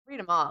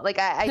them all. Like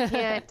I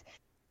can't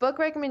book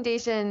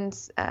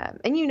recommendations,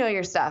 and you know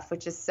your stuff,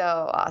 which is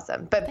so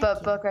awesome. But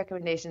book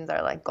recommendations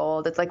are like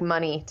gold. It's like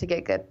money to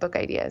get good book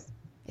ideas.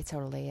 It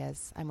totally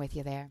is. I'm with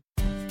you there.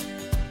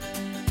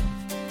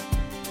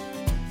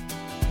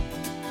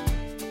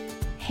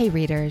 Hey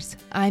readers,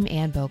 I'm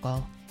Anne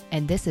Bogle,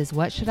 and this is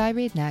What Should I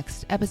Read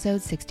Next,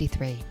 episode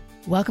 63.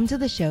 Welcome to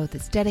the show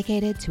that's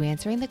dedicated to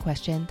answering the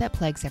question that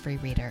plagues every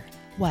reader.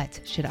 What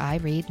should I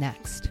read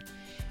next?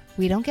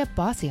 We don't get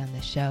bossy on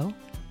this show.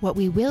 What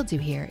we will do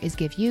here is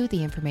give you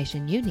the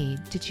information you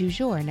need to choose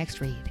your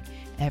next read.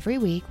 Every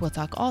week, we'll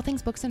talk all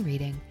things books and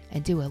reading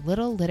and do a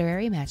little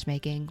literary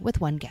matchmaking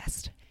with one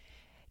guest.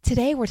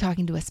 Today, we're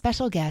talking to a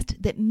special guest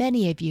that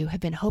many of you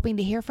have been hoping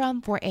to hear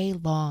from for a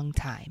long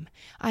time.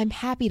 I'm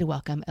happy to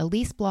welcome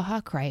Elise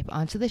Blaha-Kripe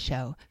onto the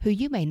show, who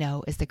you may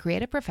know as the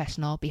creative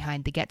professional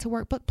behind the Get to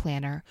Work book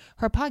planner,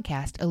 her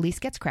podcast, Elise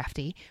Gets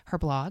Crafty, her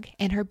blog,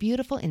 and her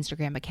beautiful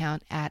Instagram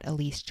account at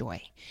Elise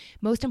Joy.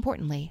 Most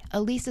importantly,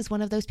 Elise is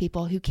one of those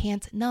people who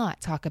can't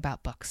not talk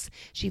about books.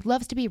 She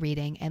loves to be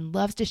reading and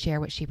loves to share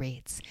what she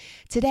reads.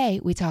 Today,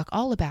 we talk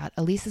all about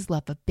Elise's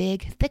love of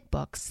big, thick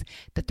books,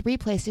 the 3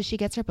 places she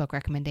gets her book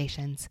recommendations,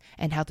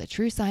 and how the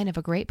true sign of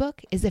a great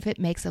book is if it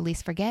makes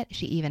Elise forget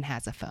she even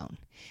has a phone.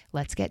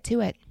 Let's get to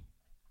it.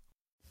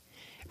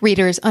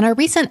 Readers, on our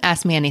recent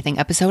Ask Me Anything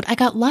episode, I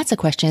got lots of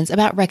questions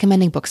about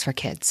recommending books for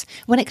kids.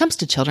 When it comes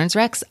to children's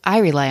recs, I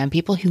rely on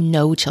people who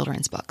know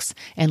children's books,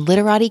 and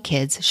Literati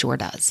Kids sure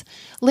does.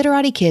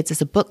 Literati Kids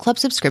is a book club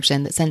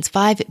subscription that sends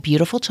 5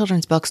 beautiful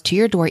children's books to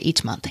your door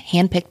each month,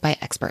 handpicked by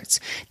experts.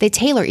 They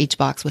tailor each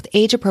box with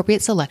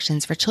age-appropriate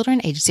selections for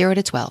children aged 0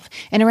 to 12,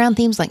 and around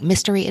themes like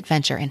mystery,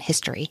 adventure, and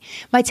history.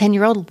 My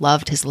 10-year-old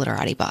loved his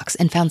Literati box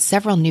and found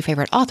several new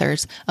favorite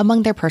authors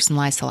among their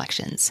personalized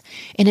selections.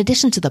 In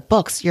addition to the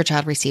books, your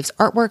child receives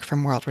artwork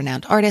from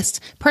world-renowned artists,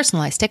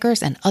 personalized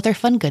stickers, and other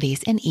fun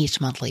goodies in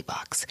each monthly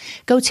box.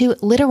 Go to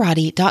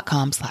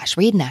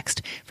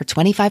literati.com/readnext for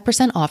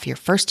 25% off your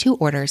first 2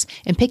 orders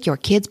and pick your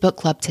kids' book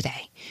club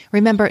today.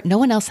 Remember, no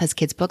one else has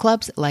kids' book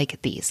clubs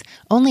like these.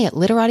 Only at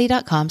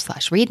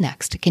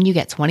literati.com/readnext can you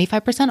get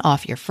 25%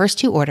 off your first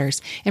 2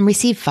 orders and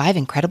receive 5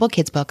 incredible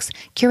kids' books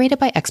curated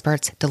by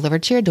experts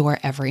delivered to your door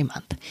every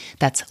month.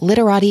 That's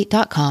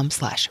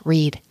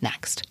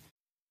literati.com/readnext.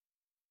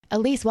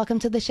 Elise, welcome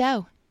to the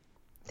show.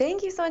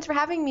 Thank you so much for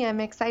having me. I'm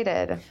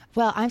excited.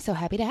 Well, I'm so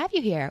happy to have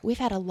you here. We've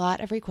had a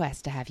lot of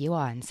requests to have you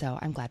on, so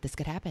I'm glad this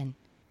could happen.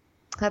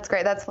 That's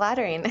great. That's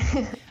flattering.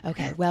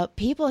 Okay. Well,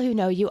 people who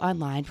know you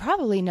online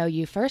probably know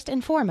you first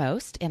and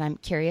foremost, and I'm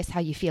curious how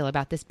you feel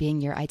about this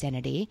being your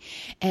identity,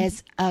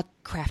 as a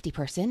crafty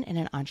person and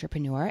an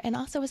entrepreneur, and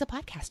also as a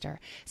podcaster.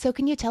 So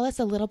can you tell us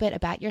a little bit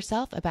about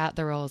yourself, about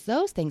the roles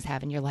those things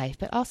have in your life,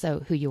 but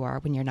also who you are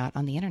when you're not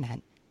on the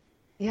internet?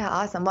 Yeah,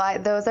 awesome.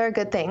 Well, those are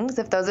good things.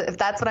 If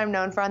that's what I'm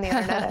known for on the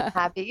internet, I'm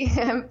happy.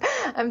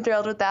 I'm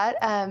thrilled with that.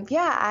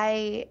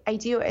 I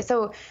do.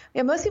 So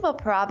most people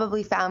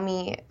probably found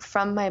me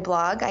from my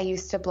blog. I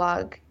used to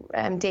blog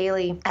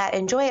daily at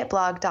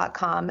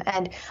enjoyitblog.com,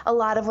 and a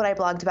lot of what I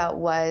blogged about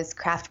was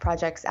craft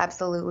projects,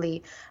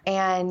 absolutely.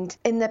 And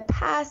in the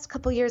past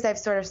couple years, I've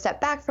sort of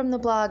stepped back from the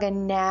blog,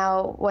 and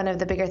now one of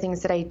the bigger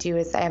things that I do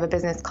is I have a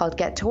business called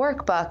Get to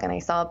Work Book, and I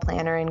sell a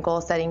planner and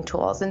goal setting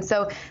tools. And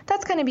so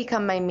that's kind of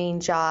become my main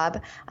job.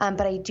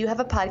 But I do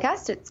have a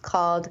podcast. It's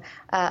called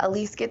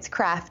Elise Gets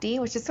Crafty,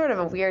 which is sort of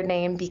a weird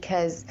name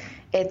because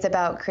it's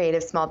about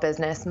creative small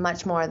business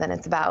much more than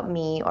it's about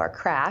me or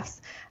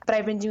crafts. But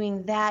I've been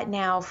doing that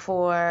now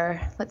for,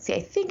 I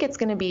think it's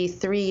going to be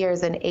 3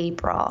 years in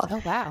April.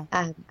 Oh, wow.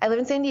 I live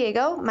in San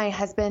Diego. My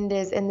husband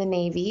is in the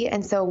Navy,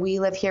 and so we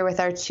live here with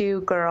our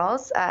 2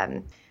 girls.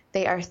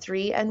 They are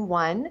 3 and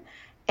 1.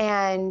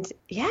 And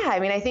yeah,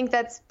 I think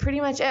that's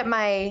pretty much it.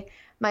 My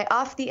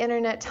off the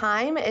internet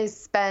time is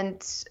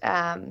spent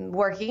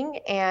working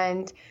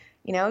and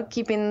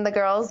keeping the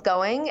girls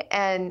going,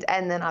 and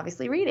then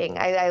obviously reading.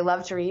 I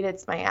love to read.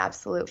 It's my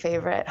absolute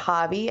favorite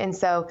hobby. And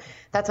so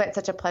that's why it's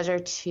such a pleasure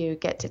to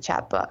get to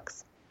chat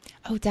books.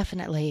 Oh,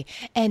 definitely.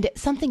 And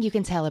something you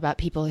can tell about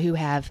people who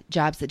have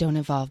jobs that don't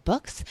involve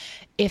books,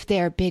 if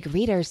they're big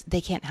readers, they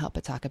can't help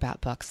but talk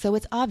about books. So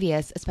it's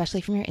obvious,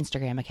 especially from your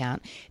Instagram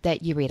account,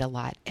 that you read a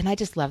lot. And I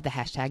just love the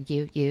hashtag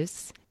you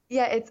use.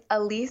 Yeah, it's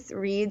Elise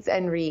Reads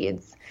and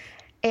Reads.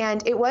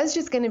 And it was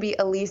just going to be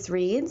Elise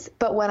Reads,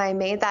 but when I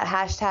made that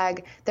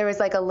hashtag, there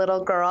was like a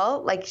little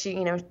girl, like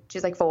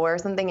she's like 4 or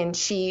something, and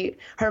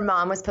her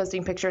mom was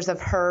posting pictures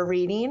of her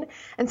reading.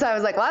 And so I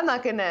was like, well, I'm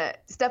not going to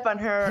step on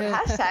her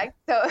hashtag.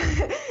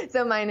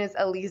 So mine is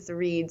Elise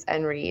Reads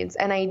and Reads.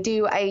 And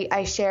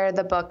I share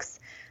the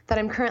books that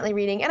I'm currently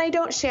reading, and I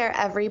don't share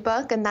every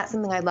book. And that's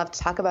something I'd love to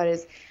talk about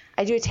is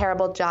I do a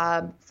terrible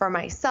job for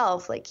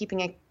myself, like keeping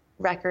a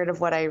record of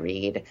what I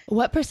read.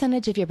 What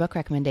percentage of your book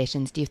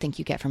recommendations do you think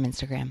you get from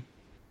Instagram?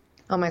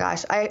 Oh my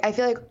gosh, I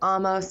feel like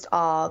almost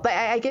all, but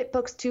I get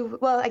books too.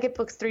 Well, I get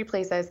books 3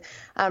 places.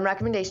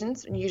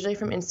 Recommendations, usually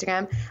from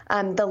Instagram.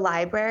 The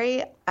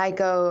library, I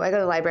go to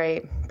the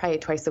library probably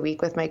twice a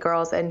week with my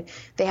girls, and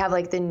they have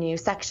like the new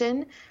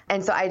section.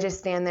 And so I just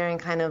stand there and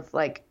kind of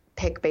like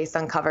pick based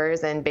on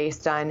covers and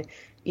based on,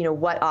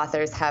 what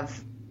authors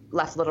have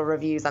left little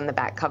reviews on the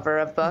back cover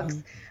of books.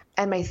 Mm-hmm.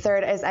 And my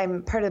third is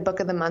I'm part of the Book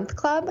of the Month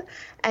Club.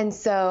 And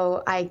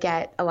so I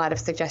get a lot of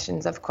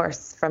suggestions, of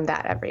course, from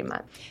that every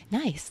month.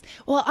 Nice.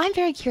 Well, I'm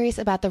very curious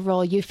about the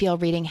role you feel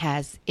reading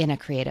has in a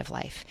creative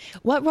life.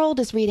 What role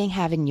does reading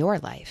have in your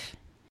life?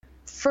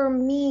 For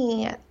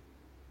me,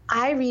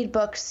 I read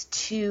books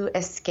to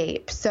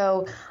escape.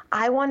 So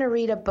I want to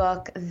read a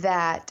book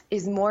that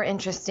is more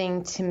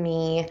interesting to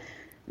me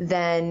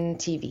than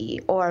TV,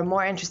 or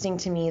more interesting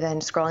to me than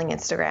scrolling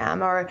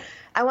Instagram, or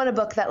I want a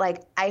book that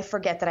I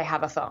forget that I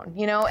have a phone,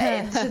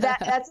 and so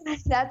that's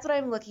what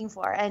I'm looking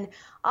for. And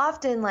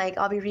often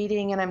I'll be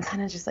reading and I'm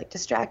kind of just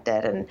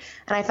distracted and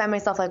I find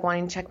myself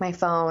wanting to check my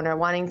phone or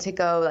wanting to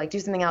go do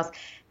something else.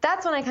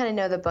 That's when I kind of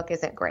know the book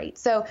isn't great.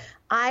 So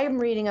I'm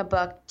reading a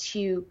book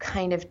to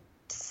kind of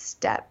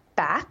step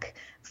back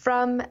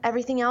from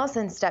everything else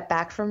and step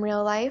back from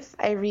real life.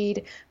 I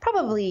read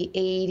probably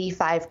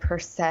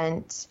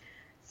 85%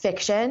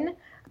 fiction,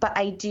 but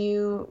I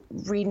do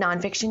read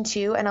nonfiction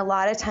too. And a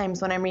lot of times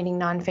when I'm reading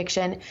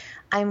nonfiction,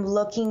 I'm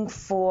looking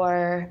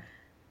for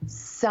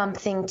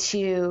something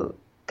to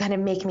kind of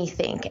make me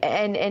think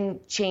and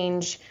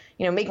change,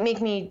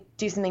 make me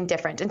do something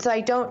different. And so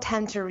I don't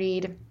tend to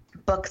read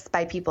books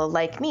by people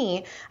like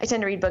me. I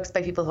tend to read books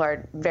by people who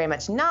are very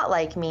much not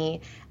like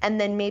me.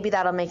 And then maybe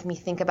that'll make me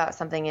think about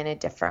something in a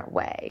different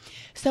way.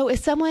 So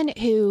as someone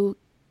who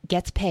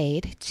gets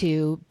paid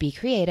to be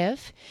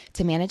creative,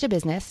 to manage a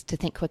business, to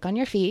think quick on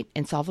your feet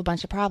and solve a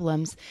bunch of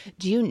problems,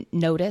 do you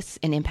notice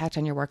an impact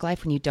on your work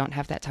life when you don't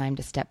have that time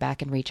to step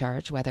back and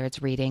recharge, whether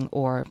it's reading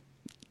or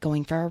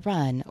going for a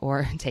run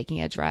or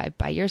taking a drive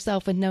by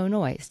yourself with no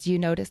noise? Do you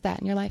notice that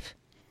in your life?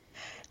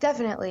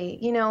 Definitely.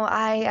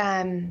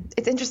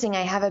 It's interesting.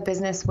 I have a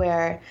business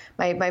where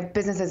my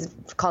business is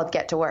called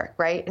Get to Work,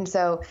 right? And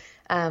so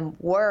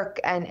work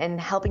and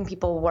helping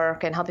people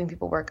work and helping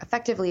people work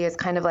effectively is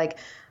kind of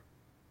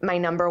my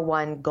number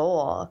one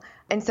goal.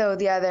 And so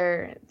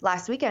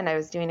last weekend I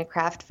was doing a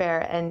craft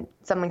fair and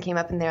someone came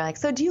up and they're like,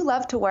 "So do you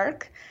love to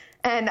work?"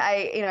 And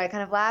I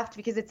kind of laughed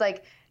because it's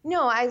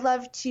no, I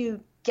love to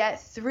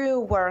get through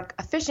work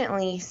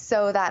efficiently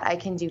so that I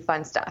can do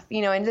fun stuff,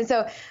 and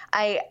so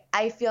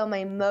I feel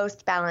my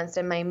most balanced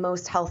and my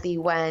most healthy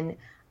when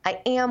I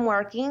am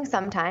working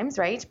sometimes,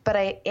 right? But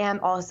I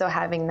am also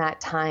having that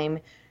time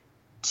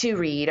to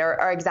read or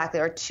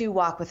to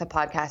walk with a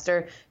podcast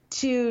or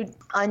to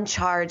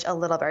uncharge a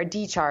little bit or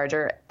decharge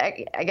or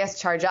I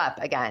guess charge up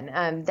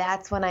again.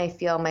 That's when I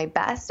feel my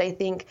best. I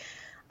think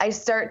I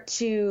start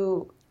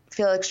to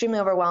feel extremely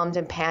overwhelmed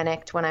and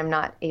panicked when I'm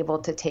not able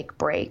to take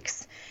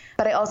breaks.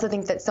 But I also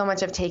think that so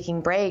much of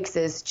taking breaks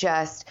is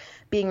just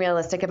being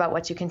realistic about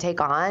what you can take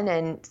on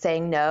and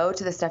saying no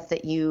to the stuff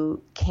that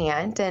you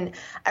can't. And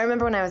I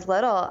remember when I was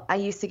little, I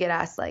used to get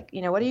asked what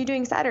are you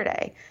doing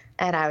Saturday?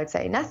 And I would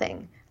say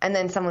nothing. And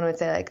then someone would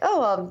say oh,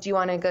 well, do you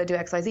want to go do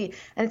XYZ?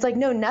 And it's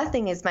no,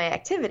 nothing is my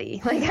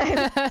activity. I'm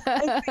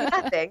doing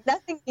nothing.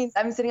 Nothing means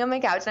I'm sitting on my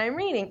couch and I'm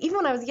reading. Even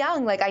when I was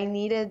young, I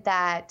needed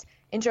that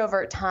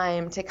introvert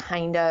time to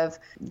kind of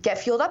get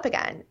fueled up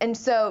again. And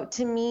so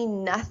to me,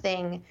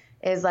 nothing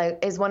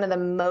is one of the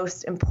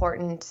most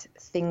important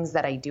things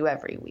that I do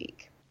every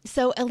week.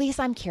 So Elise,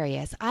 I'm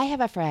curious. I have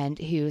a friend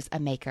who's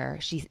a maker.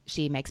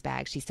 She makes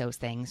bags. She sews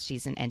things.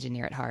 She's an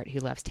engineer at heart who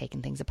loves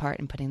taking things apart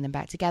and putting them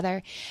back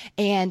together.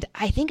 And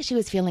I think she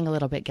was feeling a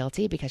little bit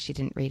guilty because she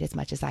didn't read as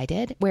much as I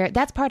did, where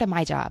that's part of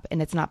my job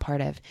and it's not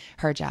part of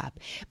her job.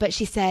 But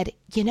she said,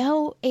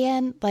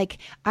 Anne,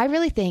 I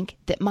really think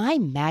that my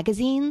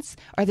magazines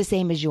are the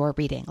same as your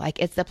reading.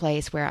 It's the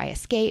place where I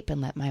escape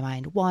and let my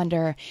mind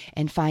wander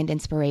and find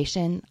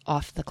inspiration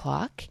off the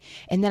clock.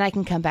 And then I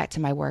can come back to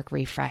my work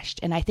refreshed.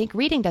 And I think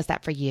reading does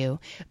that for you,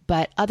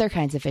 but other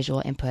kinds of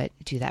visual input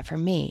do that for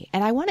me.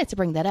 And I wanted to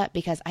bring that up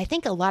because I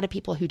think a lot of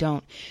people who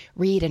don't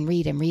read and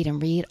read and read and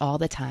read all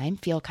the time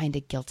feel kind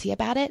of guilty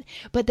about it,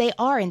 but they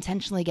are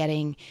intentionally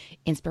getting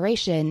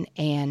inspiration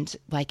and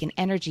an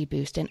energy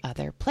boost in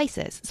other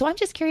places. So I'm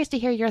just curious to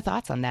hear your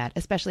thoughts on that,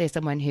 especially as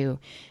someone who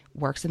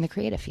works in the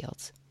creative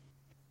fields.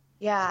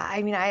 Yeah,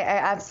 I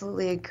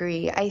absolutely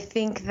agree. I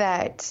think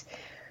that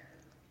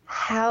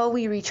how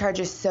we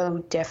recharge is so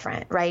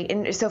different, right?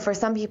 And so for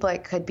some people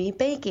it could be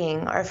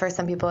baking, or for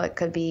some people it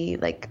could be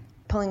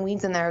pulling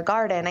weeds in their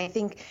garden. I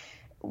think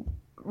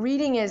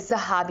reading is a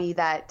hobby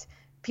that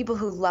people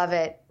who love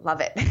it,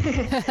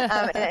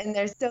 and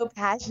they're so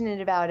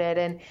passionate about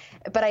it.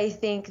 But I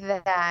think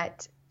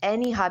that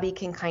any hobby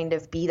can kind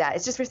of be that.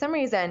 It's just for some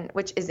reason,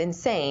 which is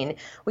insane,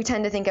 we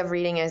tend to think of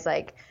reading as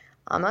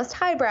almost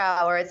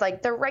highbrow, or it's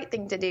the right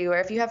thing to do, or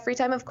if you have free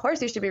time, of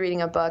course you should be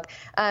reading a book.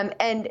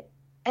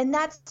 And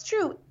that's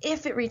true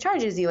if it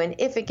recharges you and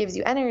if it gives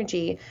you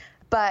energy.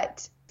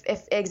 But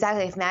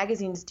if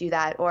magazines do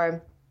that,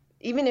 or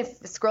even if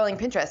scrolling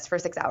Pinterest for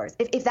 6 hours,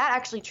 if that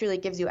actually truly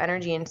gives you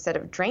energy instead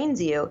of drains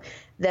you,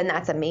 then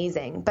that's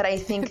amazing. But I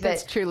think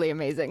that's truly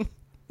amazing.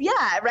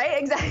 Yeah,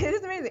 right? Exactly.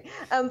 It's amazing.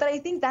 But I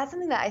think that's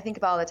something that I think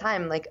about all the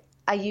time.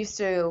 I used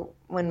to,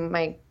 when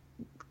my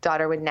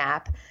daughter would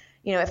nap,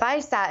 if I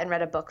sat and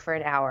read a book for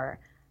an hour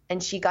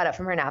and she got up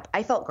from her nap,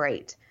 I felt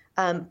great.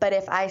 But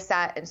if I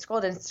sat and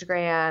scrolled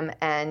Instagram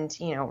and,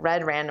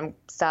 read random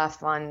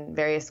stuff on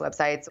various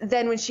websites,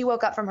 then when she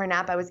woke up from her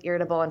nap, I was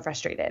irritable and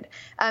frustrated.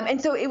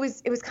 And so it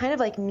was kind of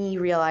like me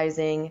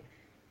realizing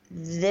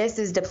this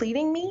is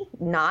depleting me,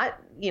 not,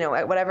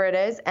 whatever it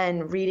is.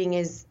 And reading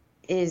is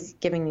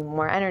giving me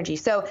more energy.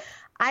 So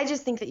I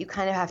just think that you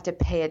kind of have to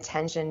pay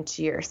attention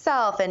to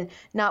yourself and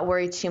not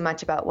worry too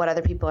much about what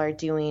other people are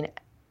doing,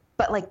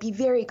 but like be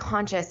very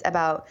conscious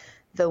about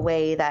the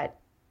way that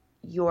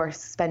you're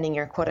spending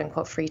your quote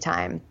unquote free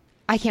time.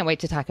 I can't wait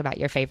to talk about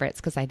your favorites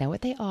because I know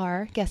what they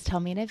are. Guess tell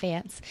me in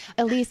advance.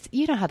 Elise,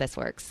 you know how this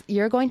works.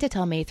 You're going to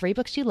tell me 3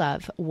 books you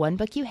love, 1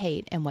 book you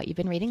hate, and what you've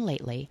been reading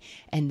lately,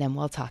 and then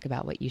we'll talk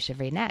about what you should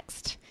read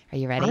next. Are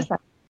you ready? Awesome.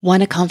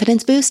 Want a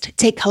confidence boost?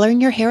 Take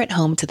coloring your hair at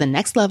home to the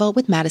next level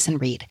with Madison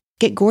Reed.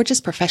 Get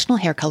gorgeous professional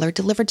hair color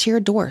delivered to your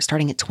door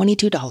starting at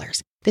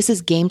 $22. This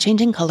is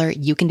game-changing color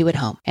you can do at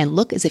home and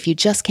look as if you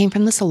just came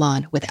from the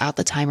salon without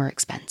the time or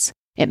expense.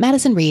 At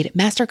Madison Reed,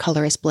 master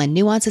colorists blend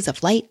nuances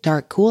of light,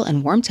 dark, cool,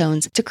 and warm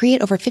tones to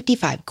create over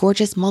 55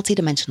 gorgeous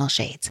multi-dimensional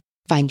shades.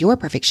 Find your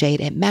perfect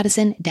shade at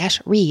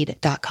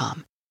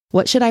madison-reed.com.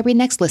 What Should I Read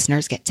Next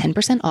listeners get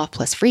 10% off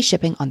plus free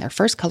shipping on their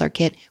first color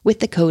kit with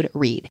the code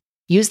READ.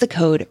 Use the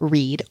code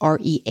READ,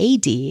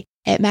 R-E-A-D,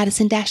 at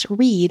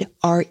madison-reed,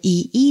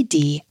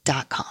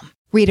 REED.com.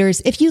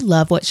 Readers, if you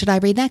love What Should I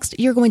Read Next,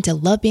 you're going to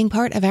love being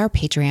part of our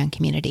Patreon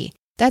community.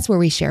 That's where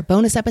we share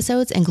bonus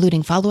episodes,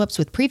 including follow-ups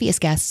with previous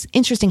guests,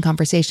 interesting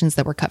conversations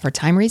that were cut for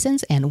time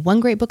reasons, and One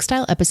Great Book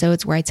Style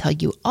episodes where I tell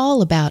you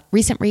all about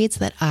recent reads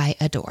that I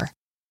adore.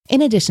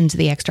 In addition to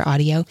the extra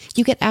audio,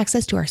 you get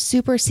access to our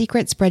super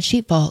secret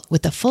spreadsheet vault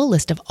with the full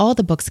list of all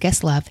the books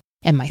guests love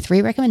and my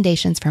 3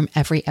 recommendations from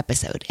every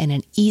episode in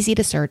an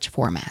easy-to-search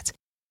format.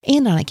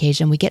 And on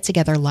occasion, we get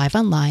together live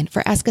online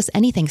for Ask Us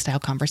Anything style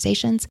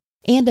conversations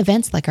and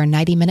events like our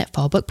 90-minute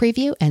fall book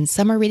preview and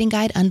summer reading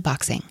guide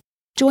unboxing.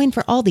 Join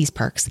for all these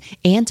perks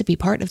and to be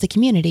part of the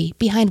community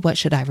behind What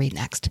Should I Read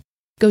Next.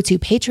 Go to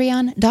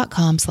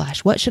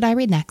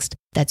patreon.com/whatshouldireadnext.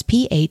 That's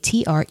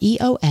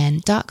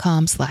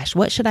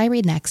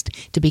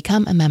patreon.com/whatshouldireadnext to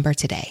become a member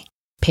today.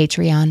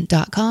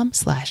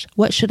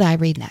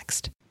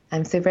 Patreon.com/whatshouldireadnext.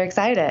 I'm super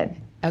excited.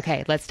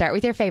 Okay, let's start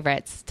with your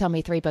favorites. Tell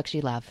me 3 books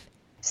you love.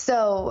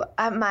 So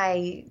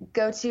my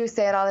go-to,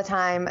 say it all the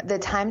time, The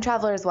Time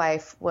Traveler's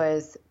Wife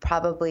is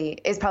probably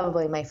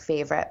my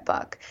favorite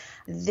book.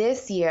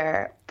 This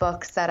year,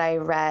 books that I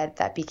read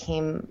that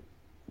became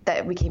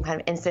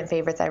kind of instant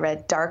favorites, I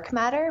read Dark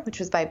Matter, which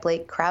was by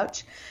Blake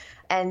Crouch,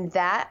 and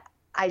that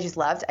I just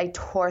loved. I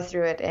tore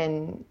through it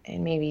in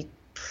maybe,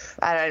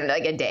 I don't know,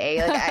 like a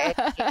day.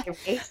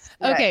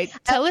 Okay,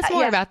 tell us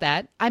more about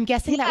that. I'm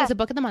guessing that was a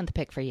Book of the Month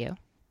pick for you.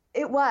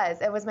 It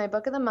was my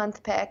Book of the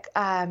Month pick.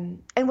 And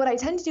what I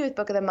tend to do with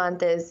Book of the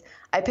Month is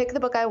I pick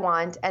the book I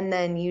want, and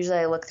then usually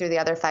I look through the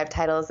other 4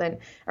 titles and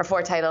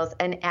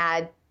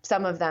add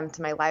some of them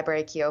to my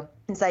library queue.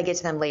 And so I get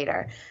to them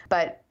later.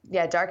 But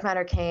yeah, Dark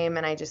Matter came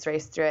and I just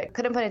raced through it.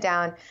 Couldn't put it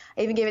down.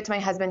 I even gave it to my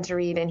husband to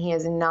read, and he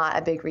is not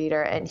a big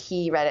reader, and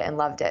he read it and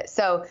loved it.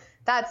 So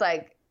that's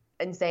like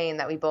insane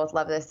that we both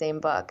love the same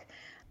book.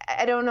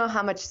 I don't know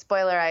how much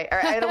spoiler I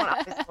don't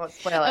want to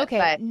spoil it. Okay,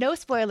 but no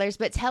spoilers,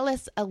 but tell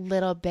us a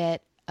little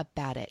bit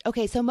about it.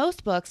 Okay, so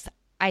most books,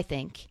 I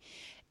think,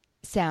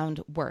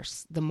 sound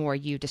worse the more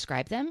you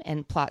describe them,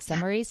 and plot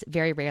summaries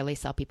very rarely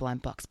sell people on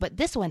books. But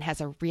this one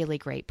has a really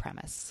great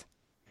premise.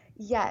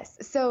 Yes.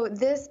 So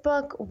this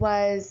book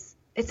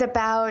it's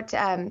about,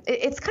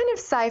 it's kind of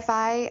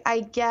sci-fi,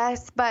 I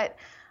guess, but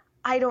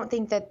I don't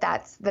think that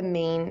that's the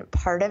main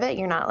part of it.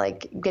 You're not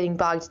like getting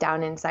bogged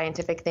down in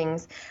scientific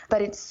things,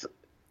 but it's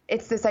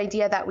this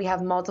idea that we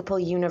have multiple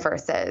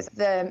universes.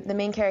 The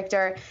main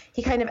character,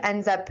 he kind of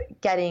ends up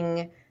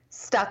getting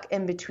stuck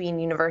in between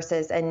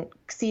universes and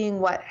seeing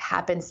what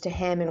happens to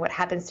him and what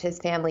happens to his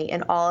family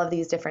in all of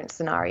these different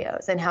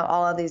scenarios and how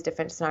all of these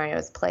different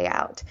scenarios play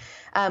out,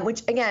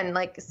 which again,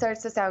 like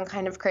starts to sound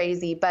kind of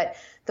crazy, but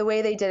the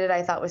way they did it,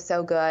 I thought was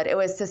so good. It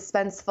was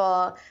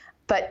suspenseful,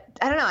 but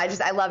I don't know.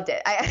 I loved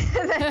it.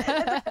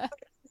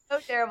 So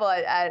terrible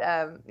at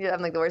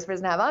I'm like the worst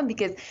person to have on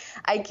because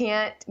I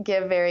can't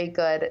give very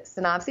good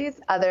synopses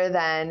other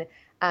than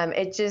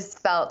it just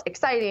felt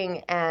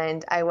exciting,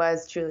 and I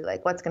was truly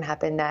like, what's going to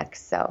happen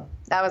next? So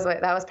that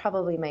was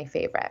probably my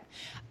favorite.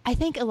 I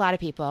think a lot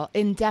of people,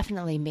 and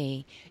definitely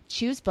me,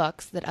 choose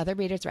books that other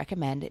readers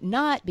recommend,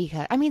 not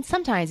because,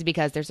 sometimes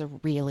because there's a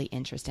really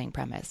interesting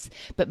premise,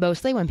 but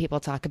mostly when people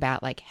talk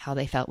about like how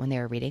they felt when they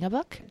were reading a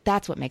book,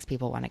 that's what makes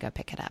people want to go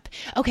pick it up.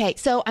 Okay,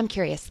 so I'm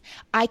curious.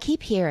 I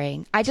keep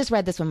hearing, I just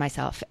read this one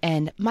myself,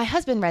 and my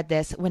husband read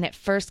this when it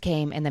first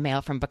came in the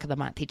mail from Book of the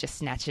Month. He just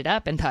snatched it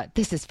up and thought,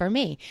 this is for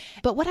me.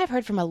 But what I've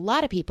heard from a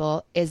lot of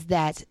people is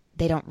that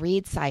They don't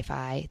read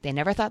sci-fi. They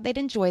never thought they'd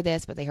enjoy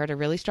this, but they heard a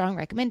really strong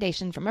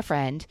recommendation from a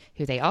friend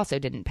who they also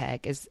didn't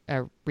peg as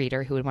a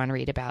reader who would want to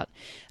read about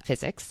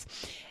physics.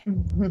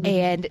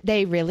 And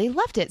they really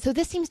loved it. So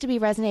this seems to be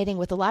resonating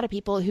with a lot of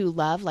people who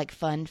love like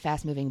fun,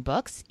 fast-moving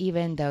books,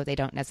 even though they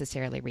don't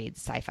necessarily read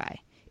sci-fi.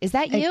 Is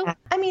that you?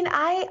 I mean,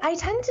 I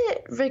tend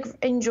to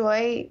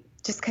enjoy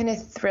just kind of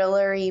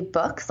thrillery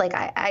books. Like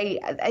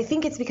I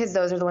think it's because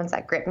those are the ones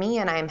that grip me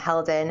and I'm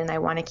held in and I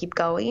want to keep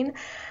going.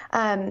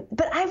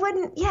 But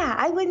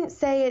I wouldn't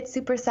say it's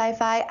super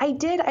sci-fi.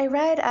 I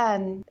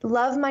read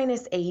Love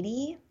Minus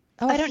 80.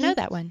 Oh, I don't know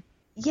that one.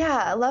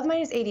 Yeah, Love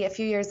Minus 80 a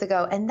few years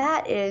ago. And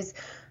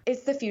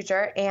it's the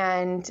future,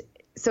 and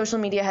social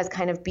media has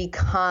kind of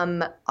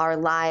become our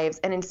lives.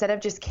 And instead of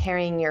just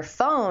carrying your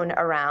phone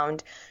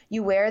around,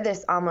 you wear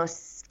this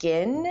almost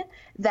skin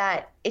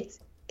that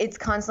it's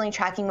constantly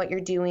tracking what you're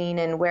doing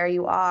and where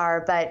you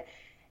are. But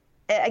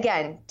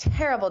again,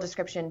 terrible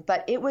description,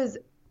 but it was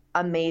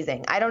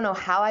amazing. I don't know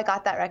how I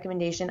got that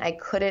recommendation. I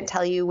couldn't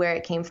tell you where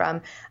it came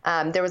from.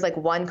 There was like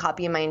one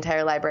copy in my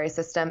entire library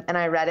system, and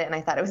I read it and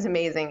I thought it was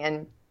amazing.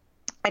 And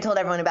I told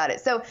everyone about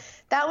it. So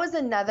that was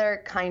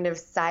another kind of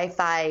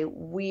sci-fi,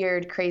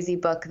 weird, crazy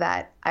book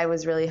that I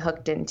was really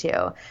hooked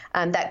into.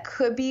 That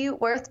could be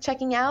worth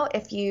checking out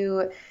if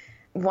you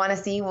want to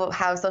see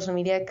how social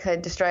media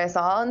could destroy us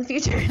all in the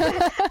future.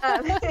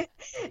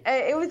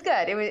 It was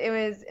good. It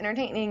was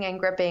entertaining and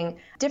gripping,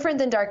 different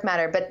than Dark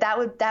Matter, but that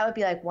would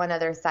be like one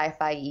other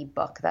sci-fi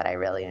book that I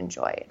really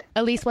enjoyed.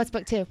 Elise, what's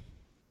book 2?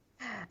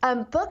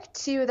 Book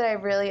 2 that I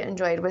really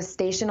enjoyed was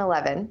Station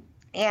 11.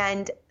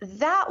 And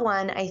that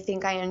one I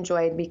think I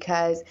enjoyed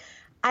because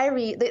I've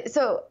read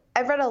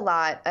a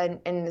lot,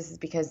 and this is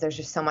because there's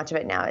just so much of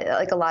it now,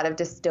 like a lot of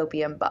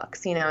dystopian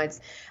books,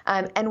 it's,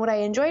 and what I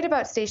enjoyed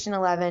about Station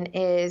 11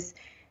 is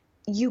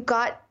you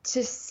got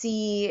to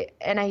see,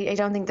 and I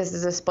don't think this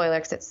is a spoiler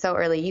because it's so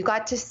early, you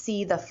got to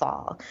see the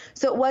fall.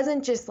 So it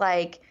wasn't just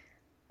like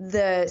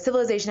the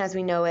civilization as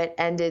we know it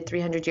ended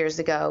 300 years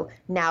ago.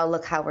 Now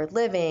look how we're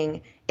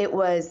living.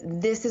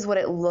 This is what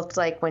it looked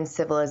like when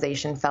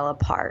civilization fell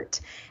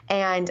apart.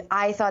 And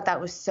I thought that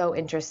was so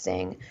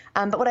interesting.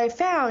 But what I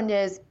found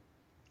is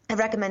I've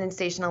recommended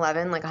Station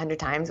 11 like 100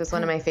 times. It was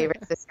one of my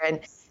favorites this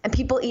year. And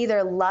people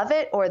either love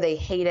it or they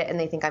hate it and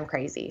they think I'm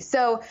crazy.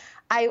 So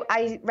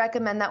I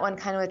recommend that one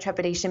kind of with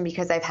trepidation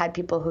because I've had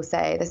people who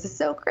say, this is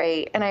so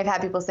great. And I've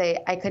had people say,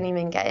 I couldn't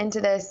even get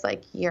into this.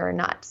 Like, you're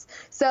nuts.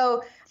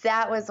 So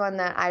that was one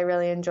that I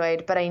really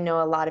enjoyed, but I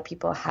know a lot of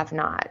people have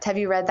not. Have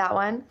you read that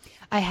one?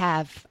 I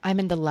have. I'm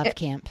in the love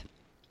camp.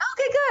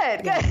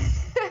 Okay, good.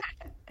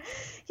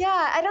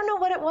 Yeah, I don't know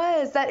what it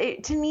was.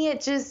 To me,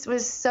 it just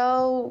was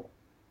so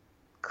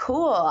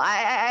cool.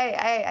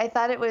 I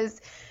thought it was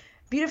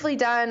beautifully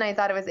done. I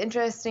thought it was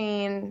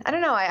interesting. I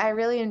don't know. I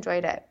really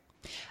enjoyed it.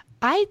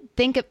 I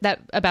think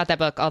about that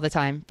book all the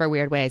time for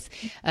weird ways.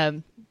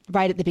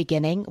 Right at the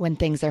beginning when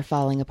things are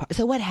falling apart.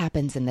 So what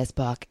happens in this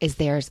book is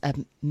there's a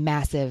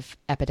massive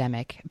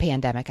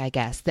pandemic, I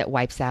guess, that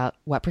wipes out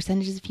what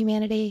percentages of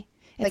humanity?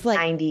 It's like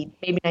 90,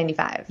 maybe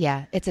 95.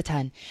 Yeah, it's a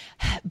ton.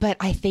 But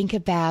I think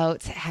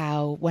about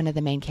how one of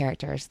the main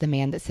characters, the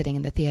man that's sitting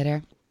in the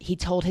theater, he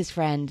told his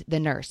friend, the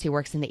nurse who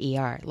works in the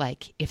ER,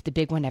 like, if the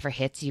big one ever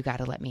hits, you got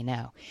to let me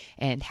know.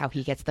 And how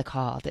he gets the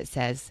call that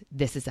says,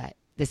 this is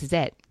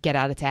it, get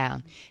out of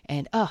town.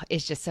 And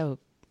it's just so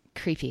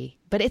creepy.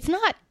 But it's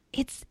not,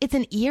 it's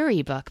an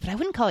eerie book, but I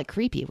wouldn't call it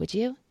creepy, would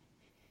you?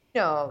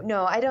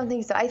 No, I don't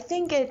think so. I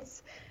think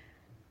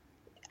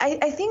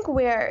I think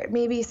where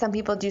maybe some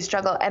people do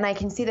struggle, and I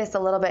can see this a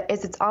little bit,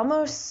 is it's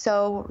almost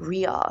so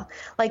real.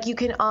 Like you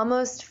can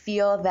almost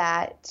feel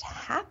that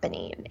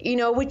happening,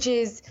 which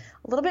is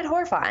a little bit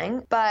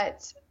horrifying,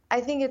 but I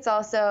think it's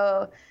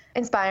also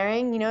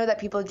inspiring, that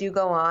people do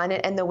go on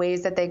and the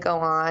ways that they go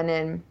on.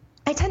 And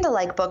I tend to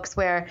like books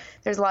where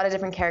there's a lot of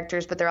different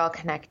characters, but they're all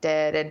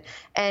connected.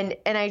 And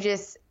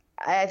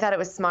I thought it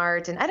was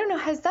smart. And I don't know,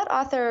 has that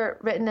author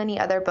written any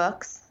other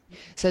books?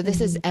 So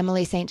this is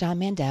Emily St. John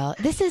Mandel.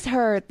 This is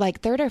her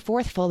third or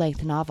fourth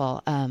full-length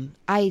novel.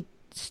 I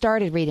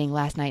started reading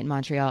Last Night in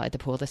Montreal at the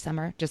pool this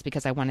summer just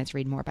because I wanted to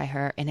read more by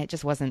her, and it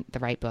just wasn't the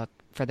right book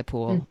for the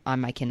pool on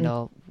my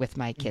Kindle with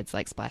my kids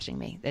splashing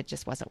me. It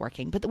just wasn't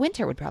working. But the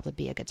winter would probably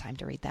be a good time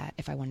to read that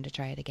if I wanted to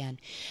try it again.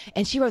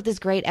 And she wrote this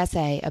great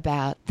essay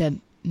about the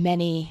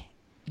many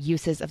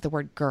uses of the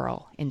word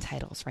girl in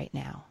titles right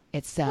now.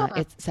 It's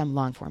some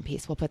long form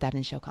piece. We'll put that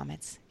in show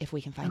comments if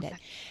we can find it.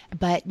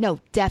 But no,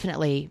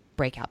 definitely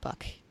breakout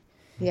book.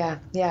 Yeah,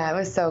 it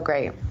was so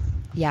great.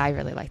 Yeah, I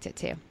really liked it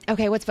too.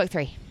 Okay, what's book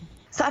 3?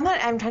 So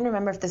I'm trying to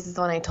remember if this is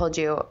the one I told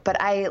you,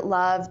 but I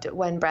loved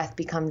When Breath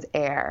Becomes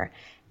Air.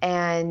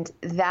 And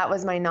that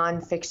was my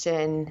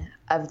nonfiction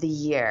of the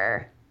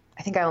year.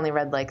 I think I only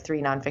read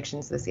 3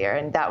 nonfictions this year,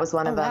 and that was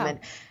one of them. Wow. And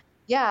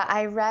yeah,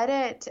 I read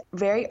it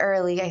very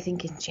early, I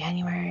think in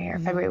January or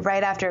February,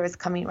 right after it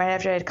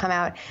had come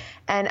out.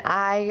 And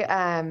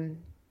I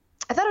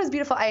thought it was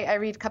beautiful. I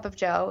read Cup of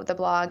Joe, the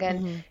blog,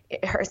 and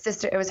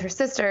it was her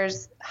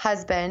sister's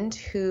husband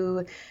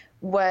who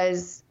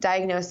was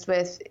diagnosed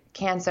with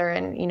cancer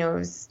and, it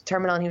was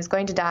terminal and he was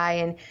going to die.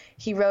 And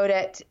he wrote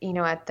it,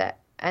 at the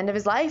end of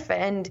his life.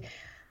 And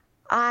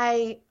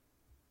I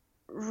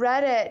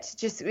read it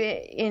just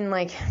in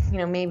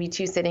maybe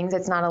 2 sittings.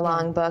 It's not a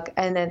long book.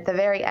 And at the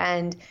very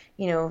end,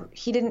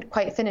 he didn't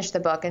quite finish the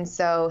book. And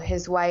so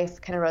his wife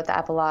kind of wrote the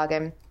epilogue,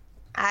 and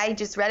I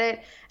just read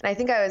it. And I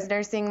think I was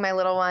nursing my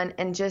little one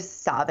and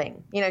just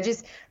sobbing,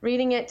 just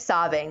reading it,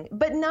 sobbing,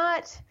 but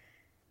not,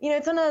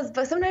 it's one of those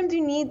books. Sometimes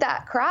you need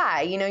that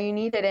cry, you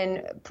need it.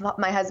 And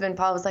my husband,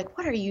 Paul, was like,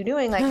 what are you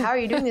doing? Like, how are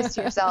you doing this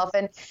to yourself?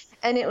 And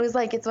it was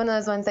like, it's one of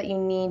those ones that you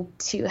need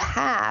to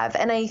have.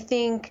 And I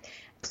think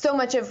so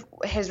much of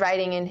his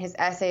writing and his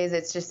essays,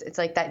 it's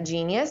like that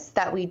genius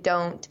that we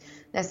don't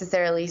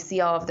necessarily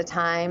see all of the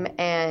time.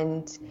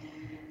 And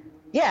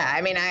yeah,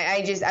 I mean,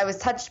 I was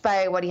touched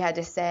by what he had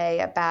to say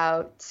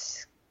about,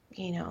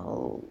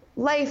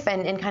 life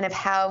and kind of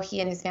how he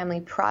and his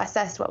family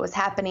processed what was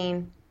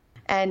happening.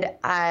 And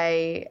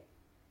I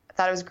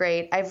thought it was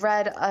great. I've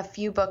read a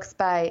few books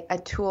by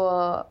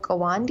Atul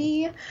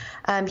Gawande.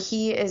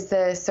 He is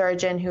the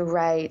surgeon who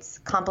writes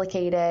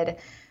Complications.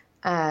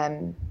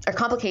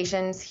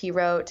 He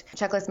wrote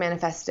Checklist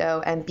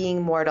Manifesto and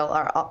Being Mortal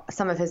are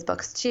some of his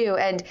books too.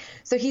 And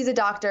so he's a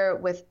doctor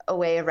with a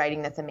way of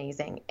writing that's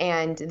amazing.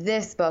 And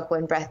this book,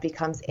 When Breath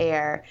Becomes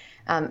Air,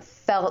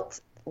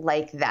 felt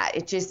like that.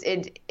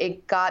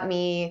 It got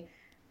me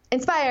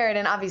inspired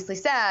and obviously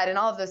sad and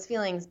all of those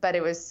feelings, but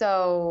it was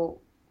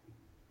so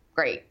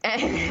great.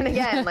 And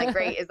again,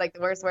 great is the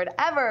worst word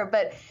ever,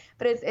 but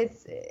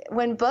it's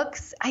when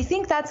books, I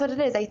think that's what it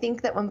is. I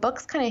think that when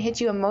books kind of hit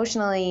you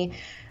emotionally,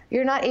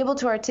 you're not able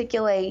to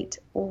articulate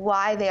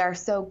why they are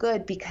so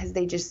good because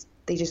they just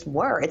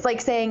were. It's like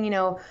saying,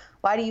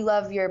 why do you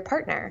love your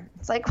partner?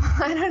 It's like, well,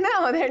 I don't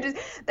know.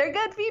 They're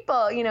good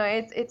people.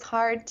 It's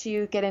hard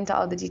to get into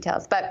all the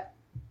details, but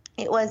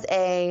it was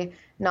a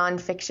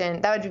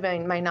nonfiction. That would be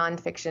my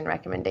nonfiction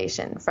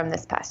recommendation from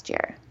this past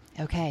year.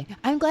 Okay.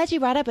 I'm glad you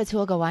brought up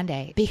Atul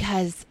Gawande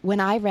because when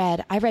I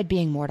read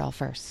Being Mortal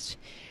first.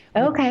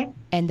 Okay.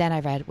 And then I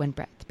read When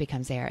Breath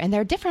Becomes Air. And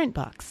they're different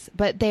books,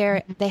 but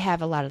they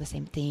have a lot of the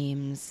same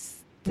themes.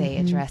 They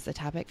address the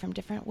topic from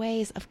different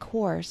ways, of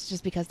course,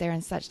 just because they're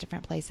in such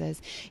different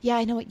places. Yeah,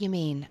 I know what you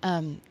mean.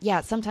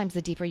 Sometimes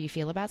the deeper you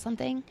feel about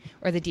something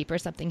or the deeper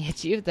something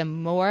hits you, the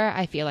more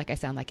I feel like I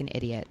sound like an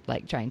idiot,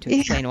 trying to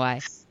explain why.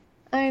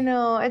 I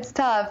know, it's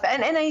tough.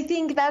 And I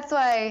think that's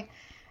why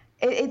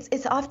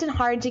it's often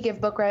hard to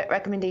give book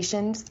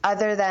recommendations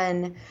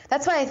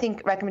that's why I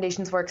think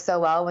recommendations work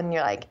so well when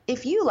you're like,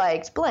 if you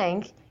liked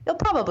blank, you'll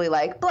probably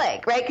like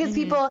blank, right? Because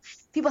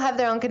people have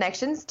their own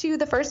connections to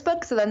the first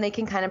book, so then they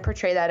can kind of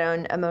portray that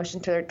own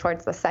emotion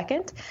towards the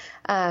second.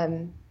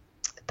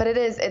 But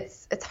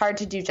it's hard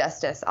to do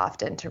justice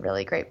often to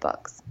really great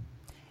books.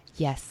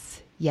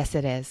 Yes,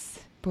 it is.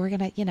 But we're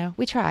gonna,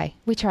 we try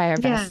our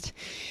best.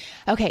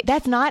 Okay,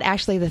 that's not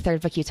actually the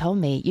third book you told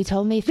me. You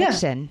told me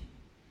fiction. Yeah.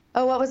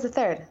 Oh, what was the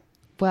third?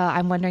 Well,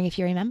 I'm wondering if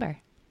you remember.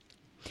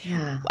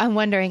 Yeah. I'm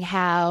wondering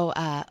how,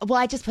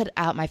 I just put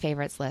out my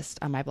favorites list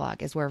on my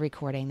blog as we're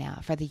recording now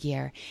for the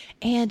year.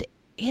 And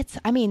it's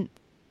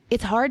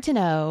hard to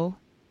know.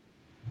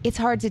 It's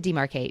hard to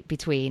demarcate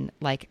between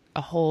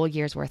a whole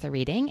year's worth of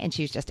reading and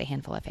choose just a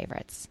handful of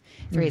favorites.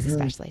 3 is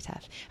especially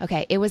tough.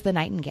 Okay. It was The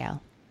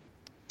Nightingale.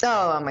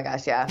 Oh my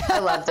gosh. Yeah. I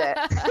loved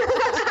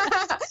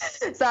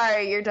it.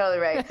 Sorry. You're totally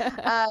right.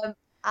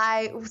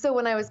 So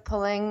when I was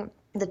pulling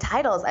the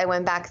titles, I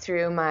went back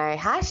through my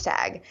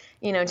hashtag,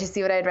 to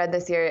see what I'd read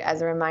this year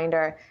as a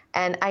reminder.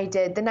 And I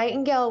did. The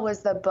Nightingale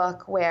was the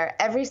book where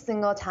every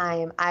single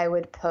time I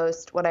would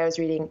post what I was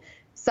reading,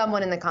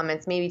 someone in the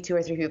comments, maybe 2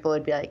 or 3 people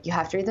would be like, you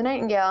have to read The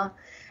Nightingale.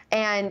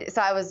 And so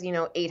I was,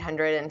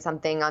 800 and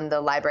something on the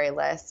library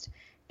list.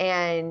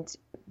 And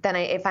then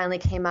it finally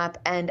came up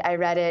and I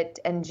read it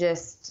and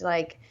just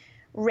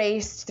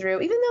raced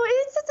through, even though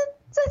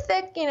it's a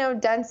thick,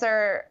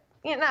 denser,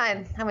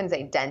 I wouldn't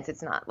say dense.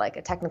 It's not like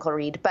a technical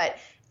read, but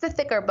it's a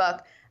thicker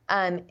book.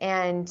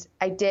 And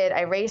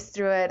I raced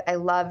through it. I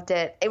loved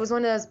it. It was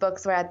one of those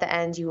books where at the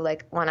end you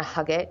want to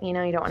hug it, you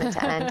don't want it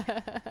to end.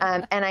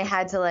 And I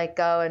had to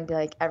go and be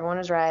like, everyone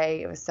was right.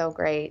 It was so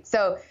great.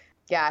 So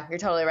yeah, you're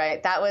totally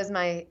right. That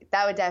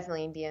would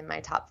definitely be in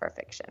my top for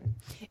fiction.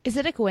 Is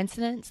it a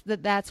coincidence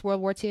that that's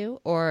World War II,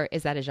 or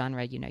is that a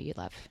genre you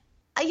love?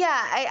 Yeah,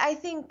 I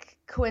think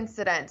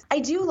coincidence. I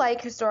do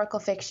like historical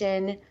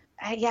fiction.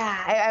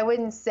 I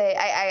wouldn't say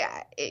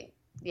I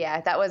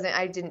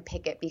didn't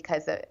pick it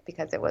because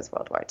it was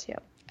World War II.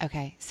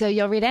 Okay. So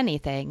you'll read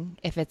anything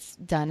if it's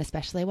done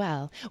especially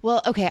well.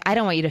 Well, okay. I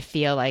don't want you to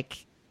feel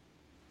like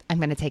I'm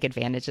going to take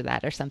advantage of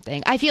that or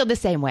something. I feel the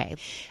same way.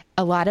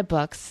 A lot of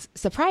books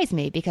surprise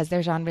me because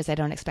they're genres I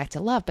don't expect to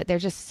love, but they're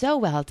just so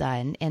well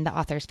done and the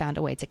authors found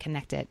a way to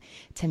connect it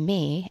to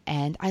me.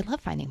 And I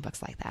love finding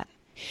books like that.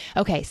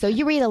 Okay, so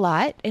you read a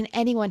lot, and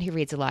anyone who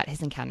reads a lot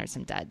has encountered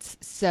some duds.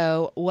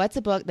 So what's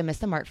a book that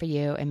missed the mark for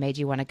you and made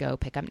you want to go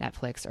pick up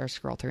Netflix or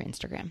scroll through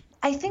Instagram?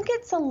 I think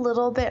it's a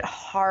little bit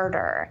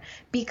harder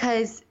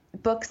because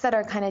books that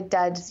are kind of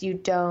duds, you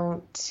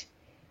don't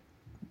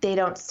they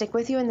don't stick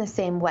with you in the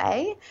same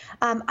way.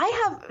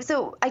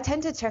 I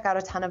tend to check out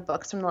a ton of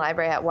books from the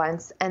library at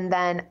once, and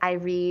then I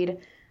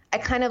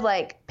kind of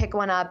like pick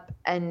one up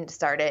and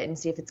start it and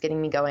see if it's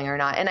getting me going or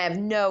not. And I have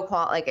no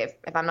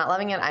if I'm not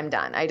loving it, I'm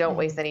done. I don't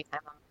waste any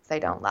time on books I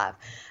don't love.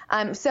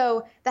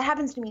 So that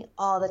happens to me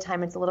all the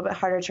time. It's a little bit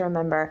harder to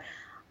remember.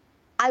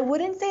 I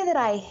wouldn't say that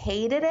I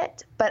hated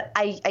it, but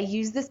I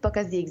use this book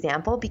as the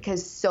example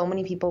because so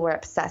many people were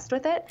obsessed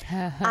with it.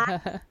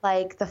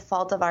 Like The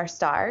Fault of Our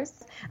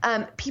Stars.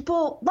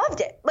 People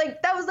loved it.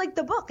 Like that was like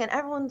the book, and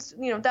everyone's,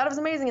 thought it was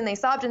amazing, and they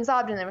sobbed and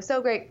it was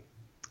so great.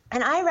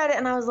 And I read it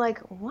and I was like,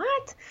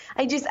 what?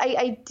 I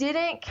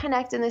didn't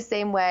connect in the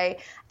same way.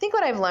 I think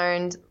what I've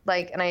learned,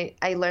 and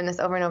I learned this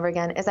over and over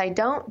again, is I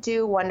don't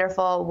do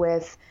wonderful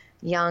with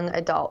young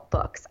adult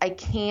books. I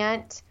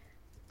can't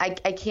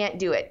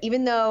do it.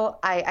 Even though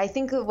I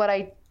think of what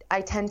I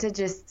tend to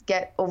just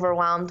get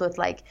overwhelmed with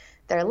like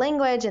their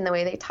language and the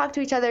way they talk to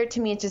each other.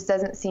 To me, it just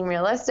doesn't seem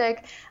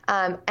realistic.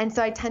 And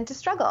so I tend to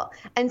struggle.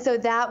 And so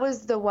that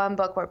was the one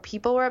book where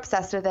people were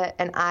obsessed with it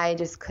and I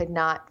just could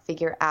not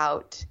figure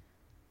out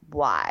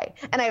why.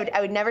 And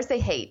I would never say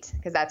hate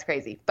because that's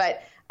crazy.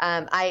 But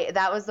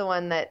that was the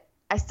one that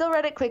I still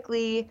read it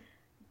quickly,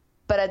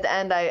 but at the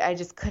end I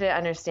just couldn't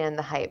understand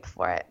the hype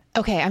for it.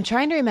 Okay, I'm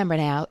trying to remember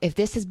now if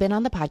this has been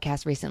on the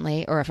podcast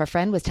recently or if a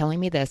friend was telling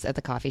me this at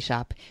the coffee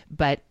shop,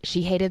 but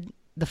she hated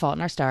The Fault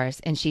in Our Stars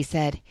and she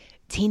said,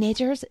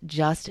 teenagers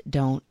just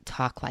don't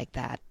talk like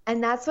that.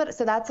 And that's what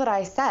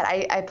I said.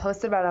 I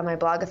posted about it on my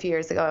blog a few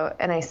years ago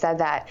and I said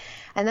that.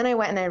 And then I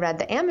went and I read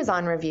the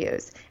Amazon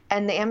reviews,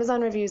 and the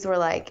Amazon reviews were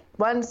like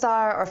 1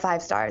 star or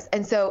 5 stars.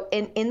 And so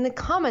in the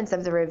comments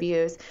of the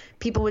reviews,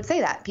 people would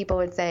say that. People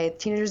would say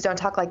teenagers don't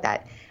talk like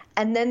that.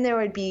 And then there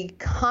would be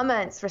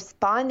comments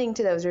responding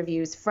to those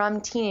reviews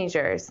from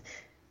teenagers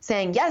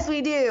saying, yes,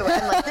 we do.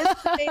 And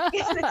like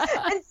this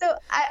and so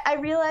I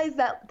realized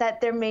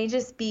that there may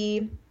just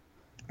be,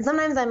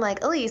 sometimes I'm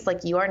like, Elise,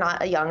 like you are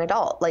not a young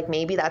adult. Like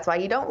maybe that's why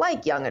you don't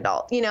like young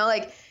adult.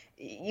 Like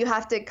you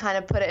have to kind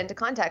of put it into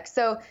context.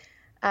 So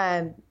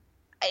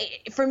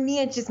for me,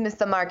 it just missed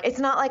the mark. It's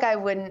not like I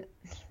wouldn't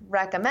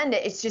recommend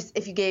it. It's just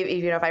if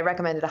I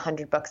recommended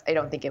 100 books, I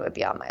don't think it would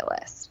be on my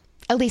list.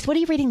 Elise, what are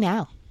you reading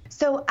now?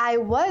 So I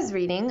was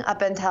reading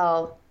up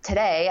until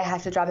today. I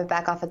have to drop it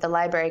back off at the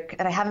library,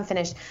 and I haven't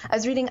finished. I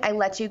was reading I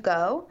Let You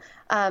Go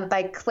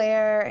by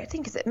Claire, I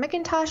think, is it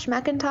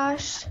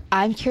McIntosh?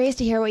 I'm curious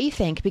to hear what you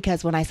think,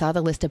 because when I saw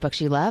the list of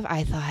books you love,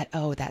 I thought,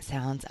 oh, that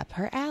sounds up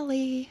her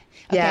alley.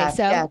 Okay,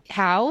 yeah.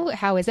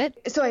 How is it?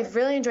 So I've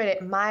really enjoyed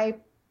it.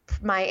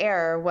 My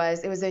error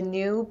was it was a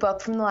new book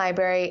from the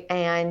library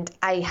and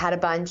I had a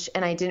bunch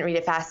and I didn't read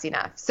it fast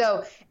enough.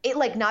 So it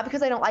not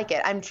because I don't like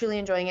it. I'm truly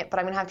enjoying it, but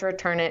I'm going to have to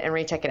return it and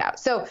recheck it out.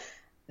 So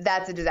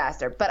that's a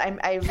disaster. But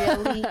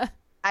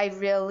I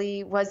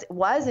really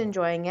was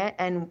enjoying it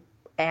and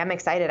am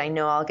excited. I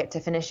know I'll get to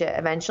finish it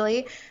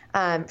eventually.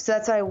 So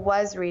that's what I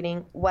was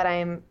reading. What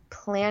I'm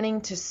planning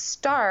to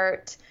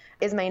start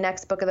is my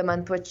next book of the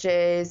month, which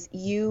is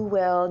You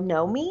Will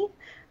Know Me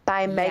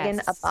by Megan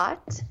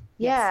Abbott.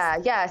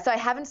 Yeah. So I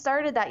haven't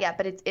started that yet,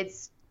 but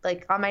it's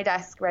like on my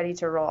desk, ready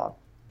to roll.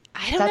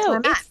 I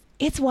don't know.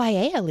 It's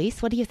YA,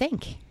 Elise. What do you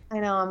think? I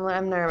know.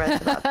 I'm nervous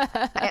about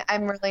that.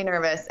 I'm really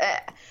nervous.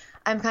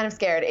 I'm kind of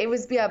scared. It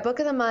was book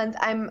of the month.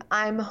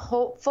 I'm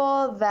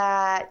hopeful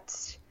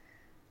that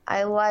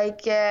I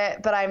like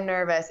it, but I'm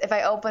nervous. If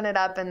I open it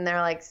up and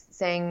they're like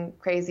saying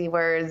crazy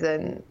words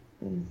and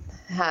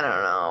I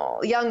don't know.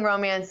 Young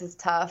romance is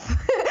tough.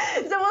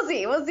 So we'll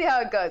see. We'll see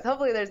how it goes.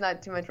 Hopefully there's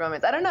not too much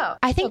romance. I don't know.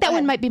 I think that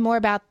one might be more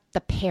about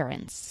the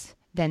parents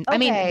than, okay. I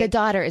mean, the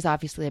daughter is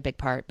obviously a big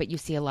part, but you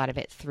see a lot of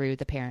it through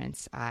the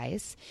parents'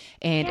 eyes.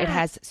 And it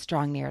has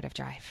strong narrative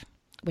drive,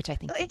 which I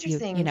think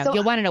interesting.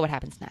 You'll want to know what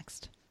happens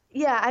next.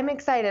 Yeah, I'm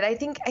excited. I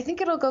think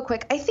it'll go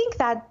quick. I think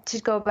that,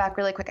 to go back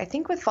really quick, I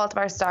think with Fault of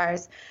Our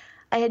Stars,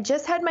 I had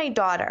just had my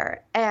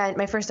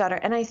first daughter,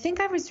 and I think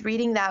I was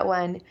reading that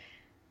one,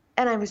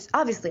 and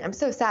I'm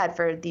so sad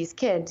for these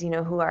kids,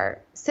 who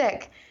are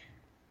sick,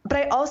 but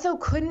I also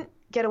couldn't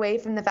get away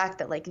from the fact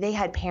that like they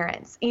had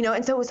parents,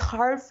 and so it was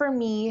hard for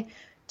me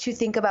to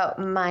think about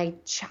my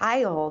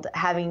child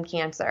having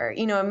cancer,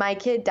 and my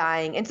kid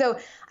dying. And so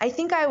I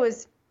think I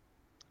was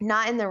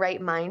not in the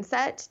right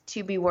mindset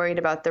to be worried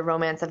about the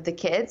romance of the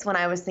kids when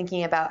I was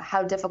thinking about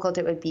how difficult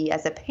it would be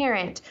as a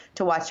parent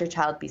to watch your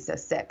child be so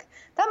sick.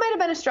 That might have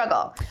been a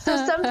struggle. So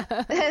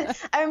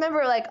I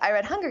remember I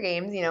read Hunger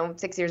Games,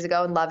 6 years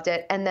ago and loved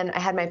it. And then I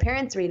had my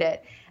parents read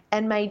it,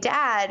 and my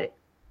dad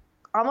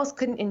almost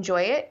couldn't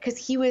enjoy it because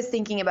he was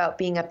thinking about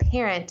being a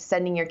parent,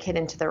 sending your kid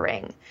into the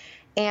ring.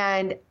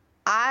 And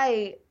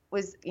I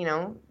was,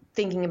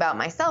 thinking about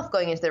myself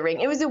going into the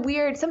ring. It was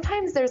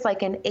sometimes there's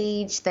like an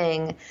age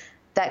thing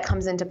that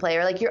comes into play,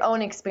 or like your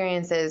own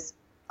experiences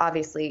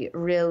obviously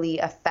really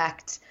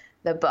affect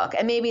the book.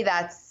 And maybe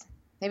that's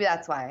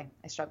why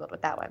I struggled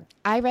with that one.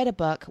 I read a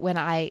book when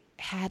I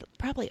had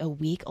probably a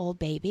week-old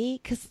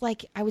baby because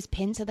I was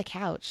pinned to the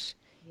couch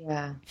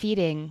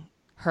feeding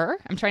her.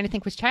 I'm trying to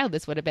think which child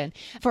this would have been,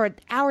 for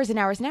hours and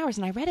hours and hours.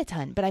 And I read a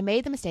ton, but I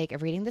made the mistake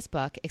of reading this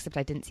book, except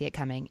I didn't see it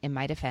coming, in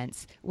my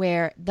defense,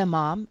 where the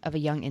mom of a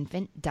young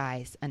infant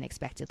dies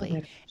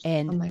unexpectedly.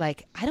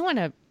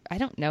 I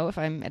don't know if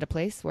I'm at a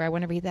place where I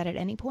want to read that at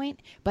any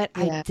point, but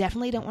I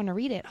definitely don't want to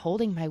read it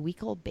holding my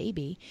week old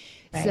baby.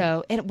 Right.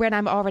 So, and when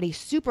I'm already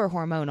super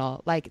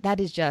hormonal, like that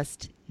is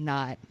just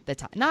not the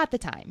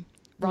time.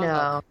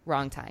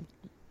 Wrong time.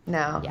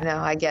 No,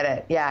 I get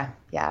it.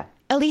 Yeah.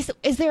 Elise,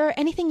 is there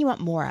anything you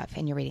want more of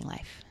in your reading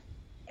life?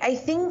 I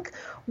think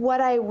what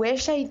I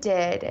wish I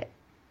did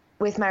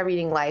with my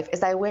reading life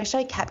is I wish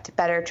I kept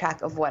better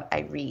track of what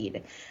I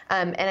read.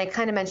 And I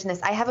kind of mentioned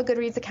this. I have a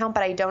Goodreads account,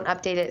 but I don't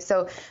update it.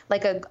 So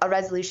like a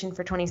resolution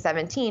for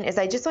 2017 is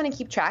I just want to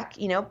keep track,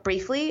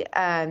 briefly,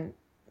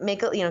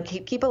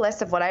 keep a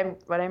list of what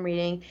I'm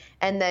reading,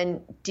 and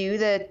then do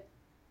the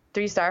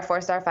 3-star,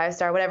 4-star,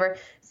 5-star, whatever,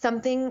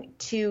 something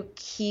to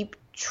keep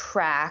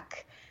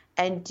track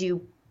and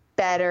do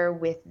better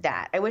with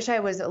that. I wish I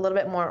was a little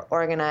bit more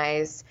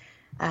organized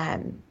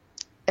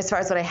as far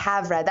as what I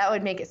have read. That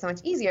would make it so much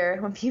easier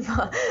when people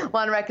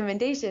want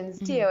recommendations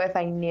too, if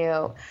I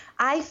knew.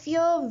 I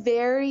feel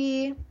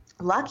very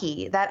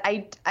lucky that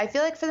I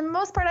feel like for the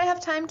most part I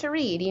have time to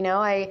read.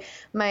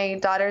 My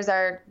daughters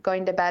are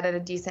going to bed at a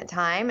decent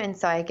time, and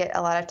so I get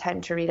a lot of time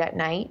to read at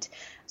night.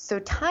 So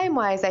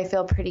time-wise, I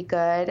feel pretty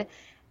good.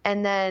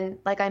 And then,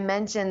 like I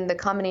mentioned, the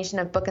combination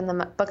of book of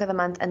the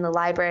month and the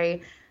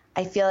library,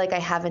 I feel like I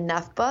have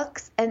enough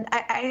books. And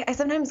I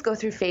sometimes go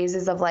through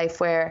phases of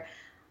life where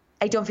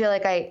I don't feel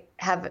like I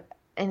have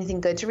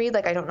anything good to read,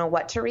 like I don't know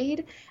what to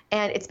read.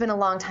 And it's been a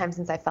long time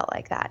since I felt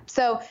like that.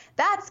 So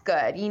that's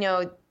good.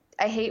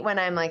 I hate when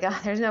I'm like, oh,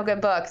 there's no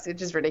good books,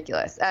 which is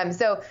ridiculous.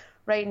 So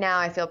right now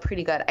I feel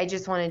pretty good. I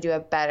just want to do a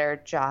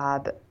better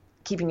job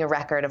keeping a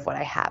record of what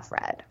I have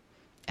read.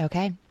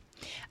 Okay.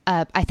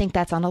 I think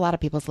that's on a lot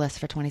of people's list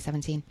for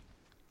 2017.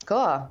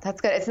 Cool.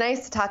 That's good. It's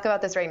nice to talk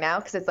about this right now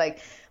because it's like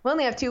we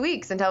only have 2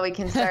 weeks until we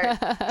can start.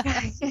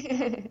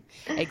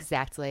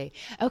 Exactly.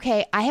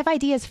 Okay. I have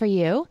ideas for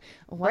you.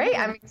 Great.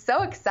 I'm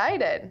so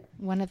excited.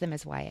 One of them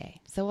is YA.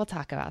 So we'll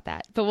talk about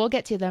that, but we'll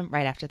get to them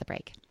right after the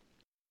break.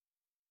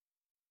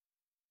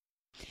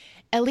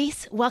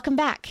 Elise, welcome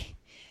back.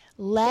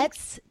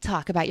 Let's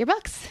talk about your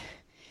books.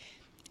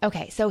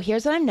 Okay, so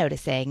here's what I'm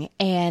noticing,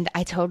 and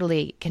I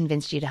totally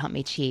convinced you to help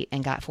me cheat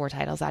and got 4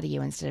 titles out of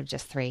you instead of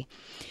just 3.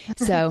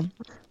 So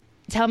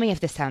tell me if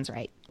this sounds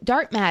right.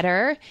 Dark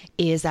Matter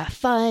is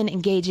fun,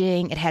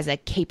 engaging. It has a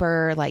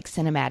caper, like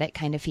cinematic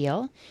kind of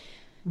feel.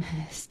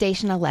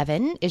 Station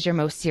 11 is your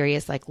most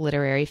serious, like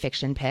literary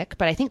fiction pick,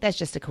 but I think that's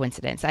just a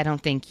coincidence. I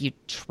don't think you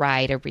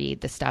try to read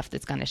the stuff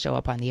that's going to show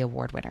up on the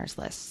award winners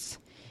lists.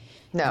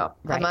 No,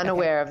 right, I'm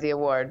unaware of the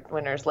award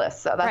winners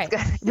list, so that's good.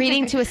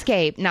 Reading to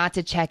escape, not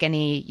to check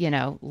any,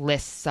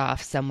 lists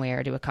off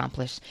somewhere to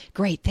accomplish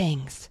great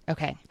things.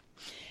 Okay.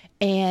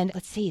 And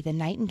let's see, The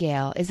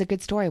Nightingale is a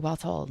good story well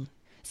told.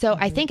 So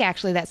I think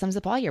actually that sums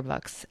up all your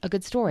books. A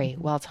good story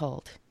well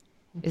told.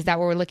 Is that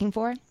what we're looking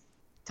for?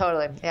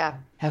 Totally, yeah.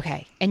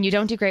 Okay. And you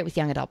don't do great with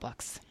young adult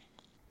books?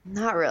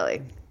 Not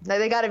really. No,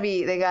 they gotta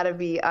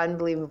be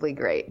unbelievably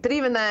great. But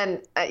even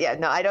then,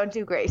 I don't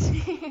do great.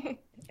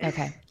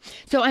 Okay.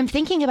 So I'm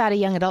thinking about a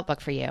young adult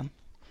book for you.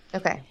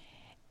 Okay.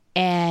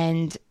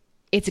 And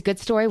it's a good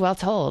story, well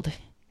told.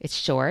 It's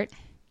short.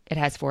 It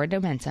has forward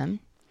momentum.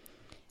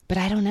 But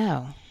I don't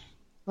know.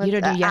 You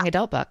don't do young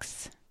adult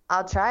books.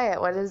 I'll try it.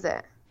 What is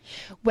it?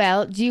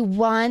 Well, do you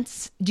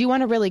want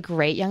a really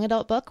great young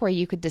adult book where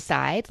you could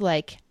decide,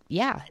 like,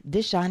 yeah,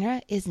 this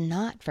genre is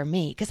not for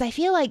me? Because I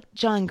feel like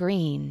John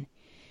Green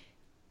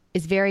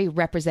is very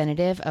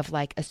representative of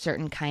like a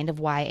certain kind of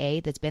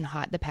YA that's been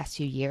hot the past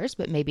few years,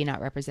 but maybe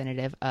not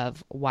representative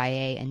of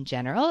YA in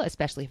general,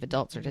 especially if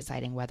adults are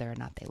deciding whether or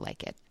not they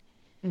like it.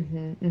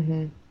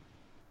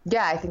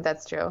 Yeah, I think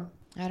that's true.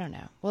 I don't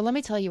know. Well, let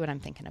me tell you what I'm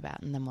thinking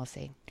about, and then we'll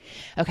see.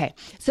 Okay,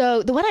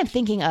 so the one I'm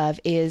thinking of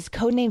is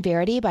Codename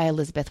Verity by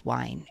Elizabeth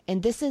Wein.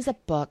 And this is a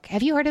book.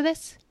 Have you heard of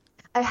this?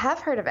 I have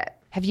heard of it.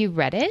 Have you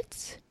read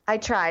it? I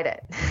tried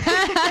it.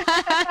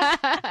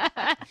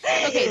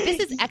 Okay, this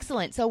is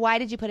excellent. So why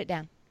did you put it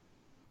down?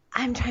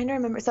 I'm trying to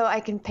remember. So I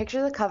can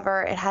picture the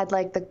cover. It had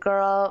like the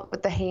girl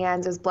with the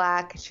hands is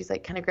black. She's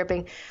like kind of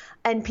gripping.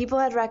 And people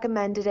had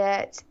recommended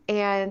it.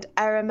 And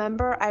I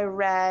remember I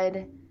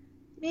read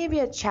maybe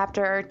a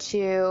chapter or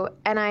 2.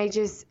 And I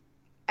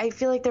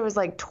feel like there was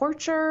like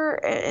torture.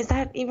 Is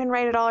that even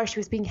right at all? Or she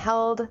was being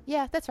held?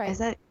 Yeah, that's right. Is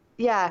that?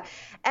 Yeah.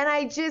 And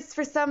I just,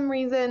 for some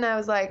reason, I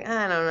was like,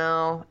 I don't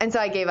know. And so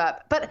I gave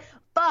up. But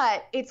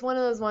it's one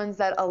of those ones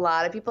that a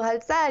lot of people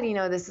had said,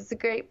 this is a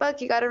great book.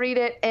 You got to read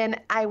it. And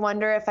I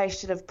wonder if I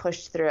should have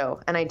pushed through,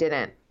 and I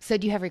didn't. So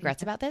do you have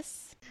regrets about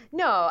this?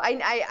 No,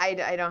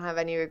 I don't have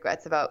any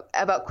regrets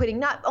about quitting,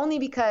 not only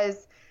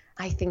because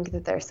I think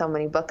that there's so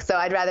many books, so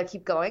I'd rather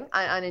keep going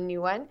on a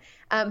new one.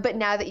 But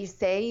now that you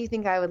say you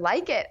think I would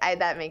like it,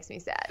 that makes me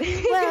sad.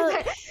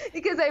 Well,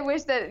 because I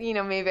wish that,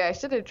 maybe I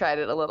should have tried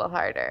it a little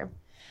harder.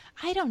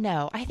 I don't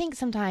know. I think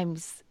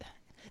sometimes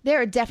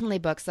There are definitely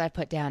books that I've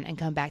put down and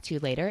come back to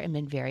later and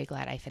been very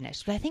glad I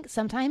finished. But I think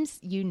sometimes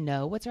you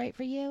know what's right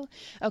for you.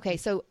 Okay,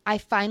 so I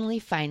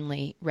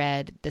finally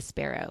read The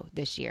Sparrow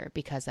this year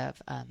because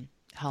of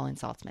Holland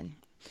Saltzman.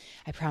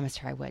 I promised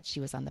her I would. She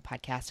was on the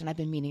podcast, and I've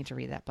been meaning to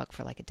read that book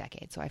for like a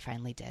decade, so I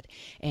finally did.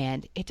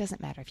 And it doesn't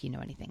matter if you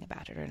know anything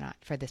about it or not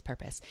for this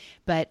purpose.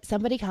 But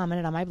somebody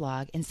commented on my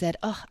blog and said,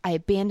 oh, I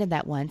abandoned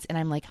that once, and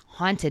I'm like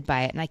haunted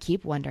by it, and I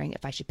keep wondering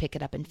if I should pick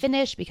it up and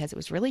finish because it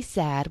was really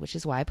sad, which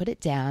is why I put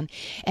it down.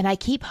 And I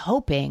keep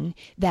hoping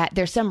that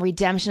there's some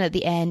redemption at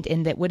the end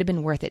and that would have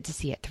been worth it to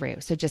see it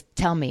through. So just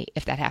tell me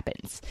if that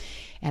happens.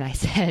 And I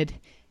said,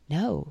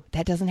 no,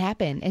 that doesn't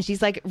happen. And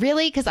she's like,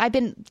 really? Because I've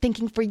been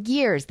thinking for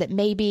years that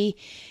maybe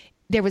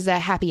there was a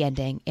happy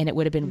ending and it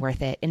would have been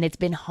worth it. And it's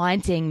been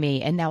haunting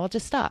me, and now I'll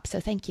just stop. So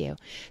thank you.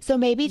 So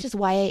maybe just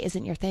YA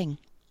isn't your thing.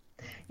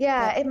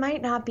 Yeah, it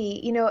might not be.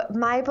 You know,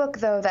 my book,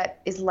 though,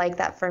 that is like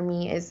that for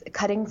me is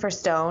Cutting for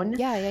Stone.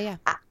 Yeah.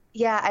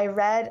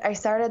 I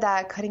started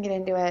that, couldn't get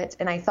into it,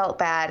 and I felt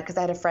bad because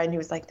I had a friend who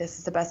was like, this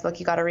is the best book,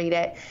 you got to read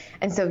it.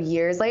 And so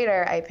years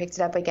later, I picked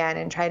it up again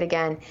and tried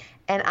again,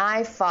 and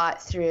I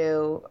fought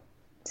through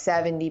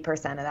 70%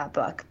 of that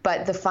book,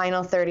 but the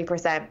final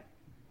 30%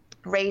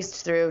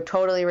 raced through,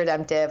 totally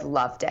redemptive,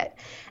 loved it.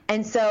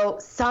 And so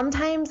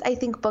sometimes I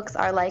think books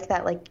are like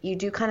that, like you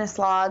do kind of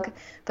slog,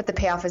 but the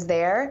payoff is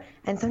there,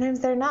 and sometimes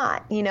they're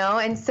not, you know?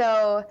 And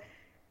so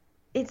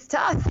it's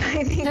tough,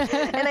 I think.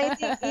 And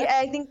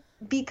I think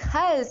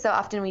because so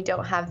often we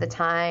don't have the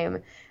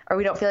time, or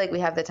we don't feel like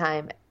we have the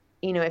time,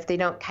 you know, if they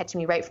don't catch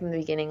me right from the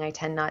beginning, I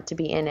tend not to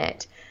be in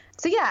it.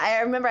 So yeah, I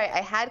remember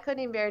I had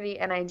Codename Verity,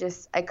 and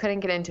I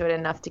couldn't get into it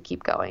enough to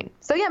keep going.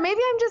 So yeah, maybe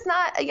I'm just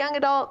not a young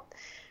adult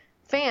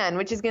fan,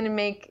 which is going to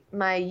make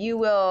my You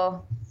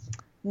Will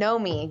Know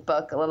Me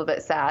book a little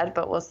bit sad,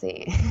 but we'll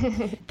see.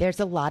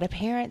 There's a lot of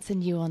parents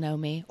in You Will Know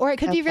Me, or it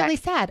could be really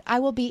sad. I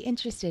will be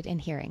interested in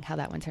hearing how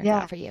that one turns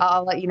out for you.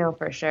 I'll let you know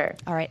for sure.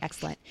 All right,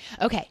 excellent.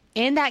 Okay,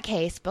 in that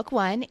case, book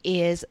one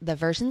is The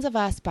Versions of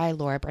Us by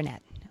Laura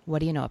Burnett. What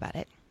do you know about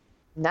it?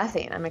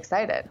 Nothing. I'm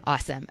excited.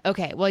 Awesome.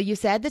 Okay, well, you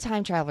said The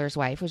Time Traveler's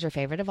Wife was your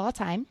favorite of all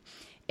time,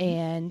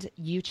 and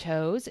you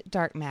chose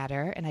Dark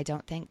Matter, and I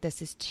don't think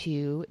this is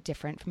too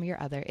different from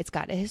your other. It's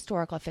got a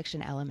historical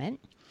fiction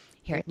element.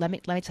 Here, let me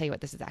tell you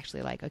what this is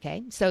actually like,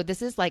 okay? So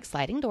this is like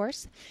Sliding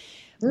Doors.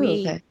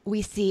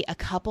 We see a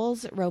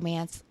couple's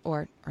romance,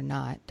 or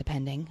not,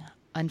 depending,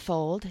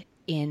 unfold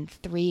in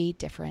 3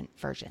 different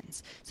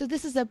versions. So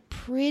this is a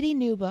pretty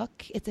new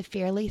book. It's a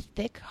fairly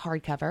thick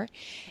hardcover,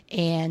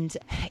 and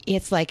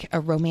it's like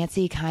a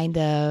romancy kind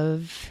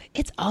of,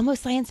 it's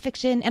almost science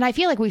fiction. And I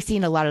feel like we've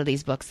seen a lot of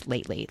these books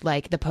lately,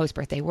 like The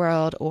Post-Birthday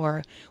World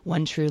or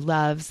One True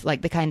Loves,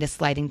 like the kind of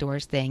Sliding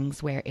Doors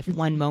things where if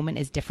one moment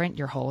is different,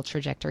 your whole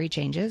trajectory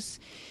changes.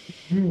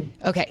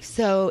 Mm-hmm. Okay,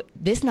 so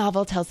this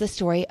novel tells the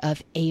story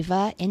of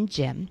Ava and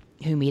Jim,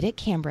 who meet at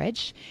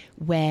Cambridge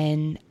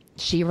when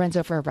she runs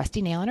over a rusty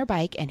nail on her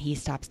bike and he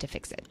stops to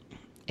fix it.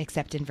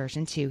 Except in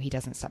version 2, he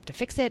doesn't stop to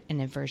fix it.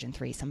 And in version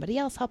 3, somebody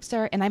else helps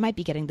her. And I might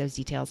be getting those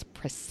details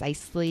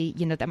precisely.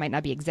 You know, that might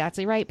not be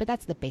exactly right, but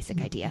that's the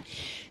basic idea.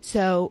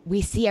 So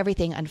we see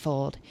everything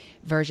unfold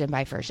version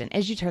by version.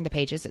 As you turn the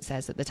pages, it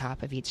says at the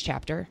top of each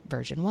chapter,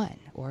 version 1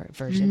 or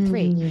version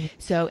 3.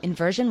 So in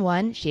version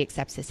 1, she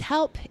accepts his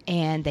help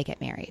and they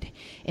get married.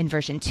 In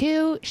version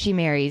 2, she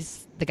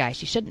marries the guy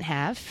she shouldn't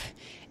have.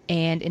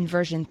 And in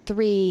version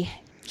 3,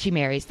 she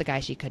marries the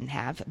guy she couldn't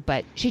have,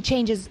 but she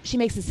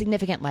makes a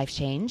significant life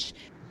change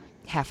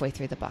halfway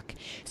through the book.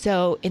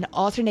 So in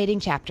alternating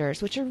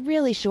chapters, which are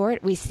really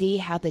short, we see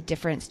how the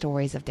different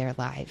stories of their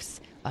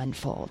lives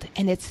unfold.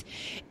 And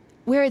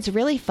where it's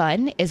really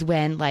fun is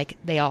when like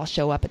they all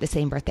show up at the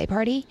same birthday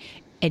party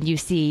and you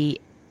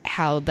see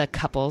how the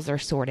couples are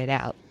sorted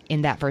out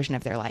in that version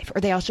of their life, or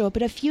they all show up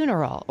at a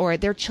funeral, or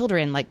their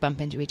children like bump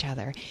into each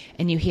other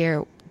and you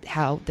hear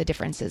how the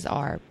differences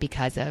are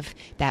because of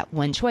that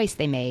one choice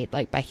they made,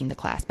 like biking the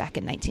class back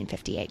in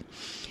 1958.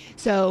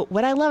 So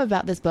what I love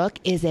about this book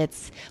is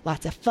it's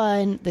lots of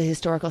fun. The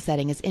historical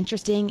setting is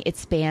interesting. It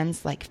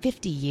spans like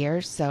 50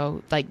 years,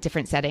 so like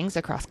different settings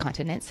across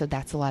continents. So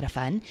that's a lot of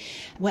fun.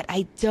 What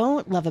I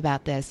don't love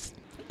about this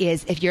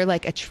is if you're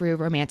like a true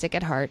romantic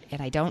at heart,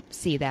 and I don't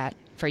see that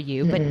for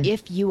you, but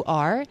if you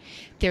are,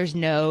 there's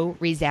no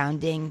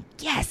resounding,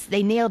 yes,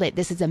 they nailed it,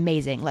 this is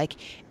amazing. Like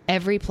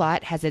every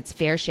plot has its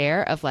fair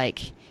share of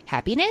like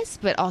happiness,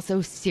 but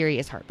also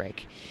serious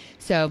heartbreak.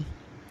 So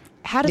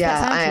how does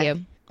that sound to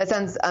you? That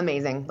sounds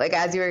amazing. Like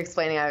as you were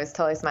explaining, I was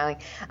totally smiling.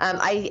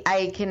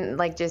 I can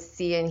like just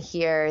see and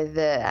hear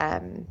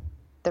the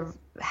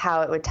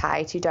how it would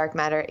tie to Dark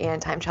Matter and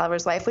Time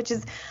Traveler's Wife, which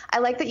is, I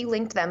like that you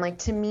linked them. Like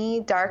to me,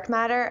 Dark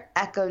Matter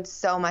echoed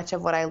so much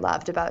of what I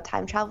loved about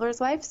Time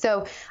Traveler's Wife.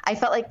 So I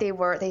felt like they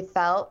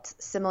felt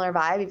similar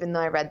vibe, even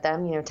though I read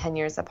them, 10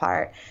 years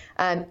apart.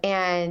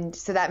 And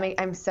so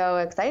I'm so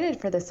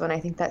excited for this one. I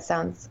think that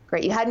sounds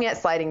great. You had me at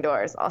Sliding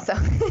Doors also.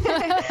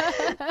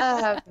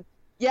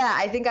 Yeah,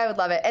 I think I would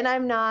love it. And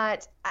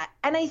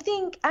I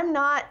think I'm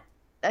not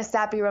a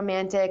sappy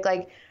romantic.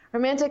 Like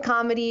romantic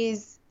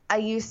comedies, I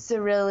used to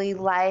really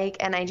like,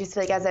 and I just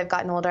feel like as I've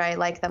gotten older, I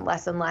like them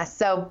less and less.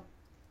 So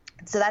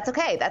that's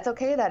okay. That's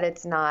okay that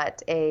it's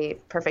not a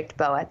perfect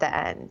bow at the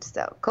end.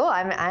 So cool.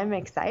 I'm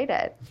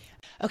excited.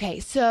 Okay.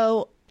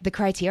 So the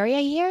criteria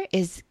here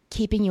is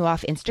keeping you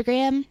off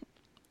Instagram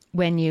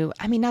when you,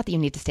 I mean, not that you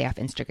need to stay off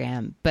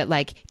Instagram, but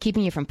like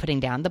keeping you from putting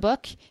down the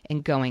book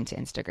and going to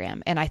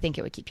Instagram. And I think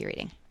it would keep you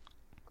reading.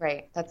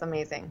 Great. That's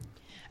amazing.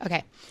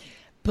 Okay.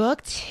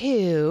 Book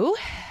 2.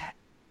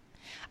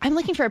 I'm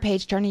looking for a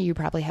page turner you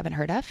probably haven't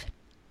heard of.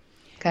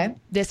 Okay.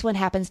 This one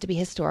happens to be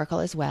historical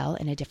as well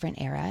in a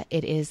different era.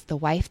 It is The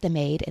Wife, the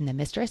Maid, and the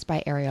Mistress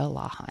by Ariel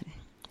Lawhon.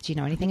 Do you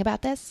know anything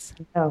about this?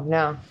 Oh,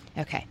 no.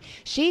 Okay.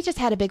 She just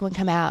had a big one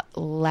come out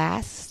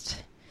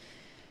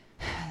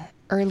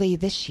early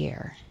this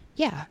year.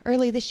 Yeah,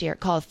 early this year,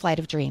 called Flight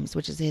of Dreams,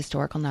 which is a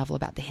historical novel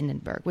about the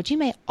Hindenburg, which you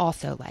may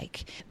also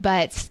like.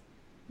 But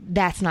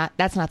that's not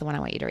the one I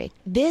want you to read.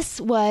 This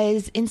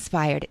was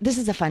inspired. This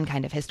is a fun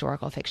kind of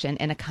historical fiction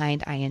and a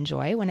kind I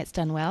enjoy when it's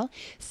done well.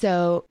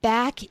 So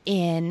back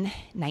in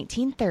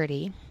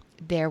 1930,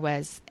 there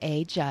was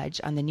a judge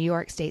on the New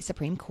York State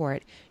Supreme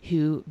Court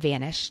who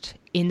vanished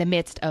in the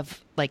midst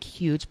of like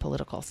huge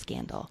political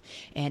scandal.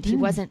 And he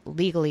wasn't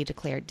legally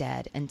declared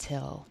dead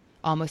until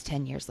almost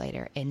 10 years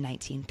later in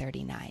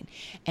 1939.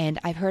 And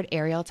I've heard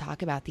Ariel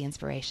talk about the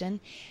inspiration,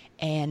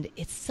 and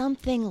it's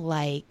something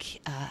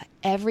like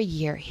every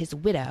year his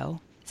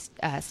widow,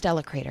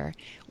 Stella Crater,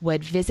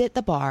 would visit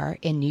the bar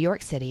in New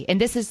York City.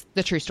 And this is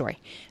the true story,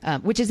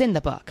 which is in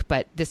the book,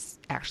 but this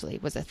actually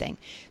was a thing.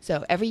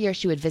 So every year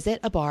she would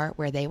visit a bar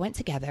where they went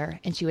together,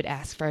 and she would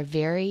ask for a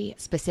very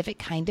specific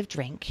kind of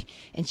drink,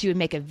 and she would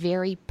make a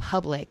very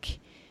public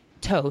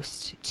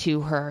toast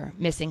to her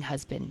missing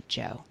husband,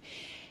 Joe.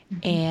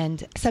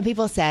 And some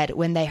people said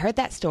when they heard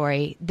that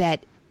story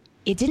that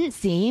it didn't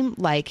seem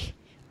like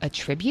a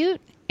tribute,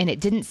 and it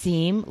didn't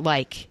seem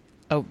like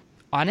a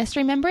honest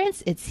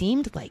remembrance. It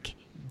seemed like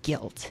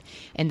guilt,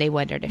 and they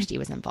wondered if she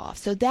was involved.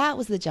 So that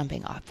was the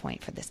jumping off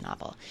point for this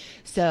novel.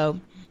 So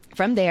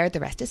from there,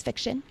 the rest is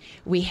fiction.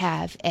 We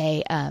have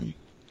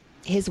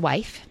his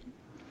wife,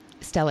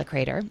 Stella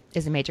Crater,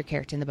 is a major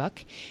character in the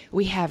book.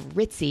 We have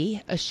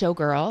Ritzy, a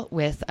showgirl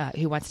with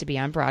who wants to be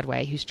on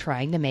Broadway, who's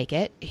trying to make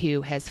it,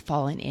 who has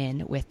fallen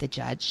in with the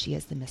judge. She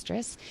is the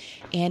mistress.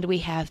 And we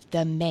have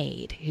the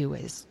maid, who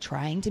is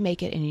trying to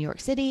make it in New York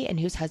City and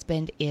whose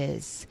husband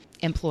is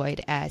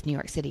employed as New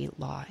York City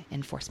law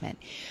enforcement.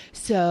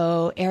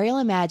 So Ariel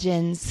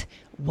imagines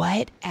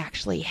what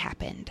actually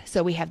happened.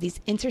 So we have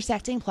these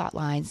intersecting plot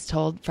lines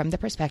told from the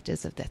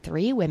perspectives of the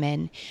three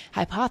women,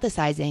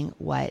 hypothesizing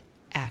what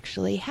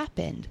actually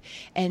happened.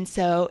 And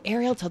so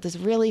Ariel told this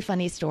really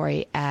funny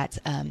story at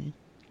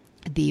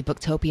the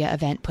Booktopia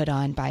event put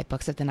on by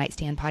Books of the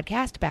Nightstand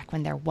podcast, back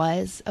when there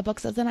was a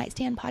Books of the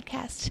Nightstand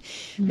podcast.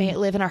 May it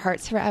live in our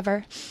hearts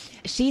forever.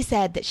 She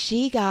said that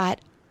she got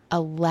a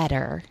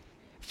letter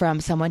from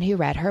someone who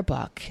read her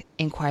book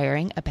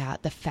inquiring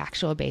about the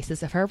factual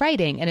basis of her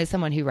writing. And as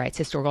someone who writes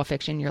historical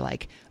fiction, you're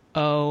like,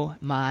 oh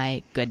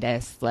my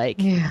goodness, like,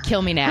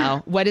 kill me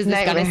now. What is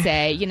this going to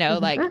say? You know,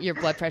 like your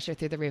blood pressure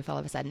through the roof all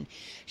of a sudden.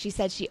 She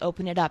said she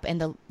opened it up,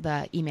 and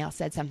the email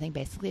said something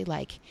basically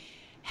like,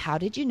 how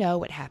did you know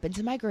what happened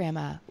to my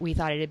grandma? We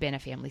thought it had been a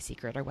family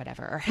secret or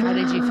whatever. Or how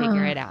did you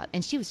figure it out?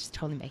 And she was just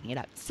totally making it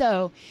up.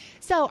 So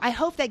I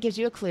hope that gives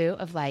you a clue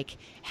of like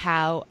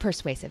how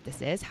persuasive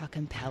this is, how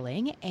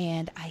compelling.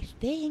 And I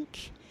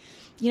think,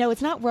 you know,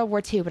 it's not World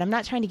War II, but I'm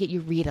not trying to get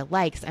you read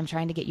alikes. I'm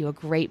trying to get you a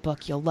great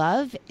book you'll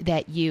love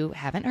that you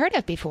haven't heard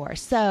of before.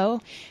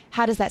 So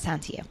how does that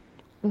sound to you?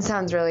 It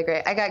sounds really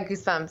great. I got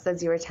goosebumps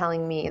as you were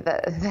telling me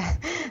the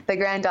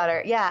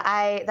granddaughter.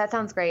 Yeah, that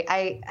sounds great.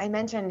 I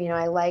mentioned, you know,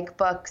 I like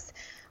books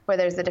where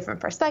there's the different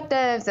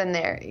perspectives and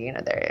they're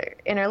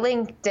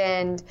interlinked,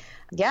 and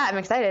yeah, I'm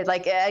excited.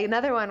 Like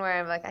another one where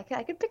I'm like,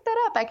 I could pick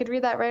that up. I could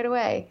read that right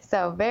away.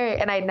 So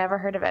and I'd never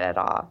heard of it at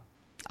all.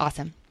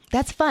 Awesome.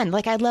 That's fun.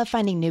 Like I love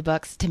finding new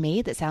books to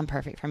me that sound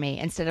perfect for me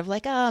instead of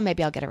like, oh,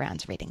 maybe I'll get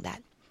around to reading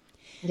that.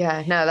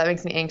 Yeah, no, that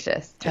makes me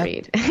anxious to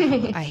read.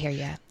 I hear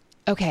you.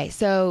 Okay,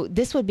 so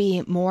this would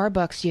be more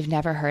books you've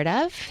never heard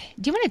of.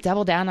 Do you want to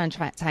double down on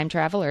time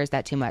travel, or is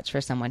that too much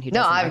for someone who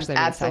doesn't actually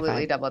read sci-fi? No, I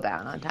absolutely double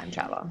down on time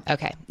travel.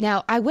 Okay.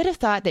 Now, I would have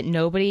thought that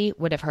nobody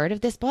would have heard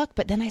of this book,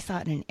 but then I saw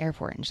it in an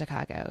airport in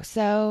Chicago.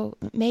 So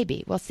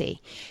maybe. We'll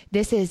see.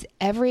 This is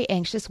Every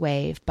Anxious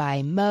Wave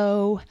by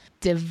Mo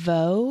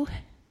DeVoe.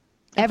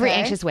 Every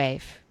Anxious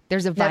Wave.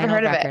 There's a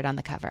vinyl record on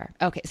the cover.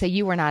 Okay, so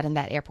you were not in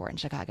that airport in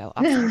Chicago.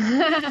 Awesome.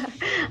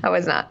 I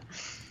was not.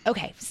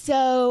 Okay,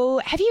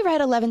 so have you read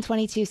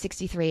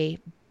 11/22/63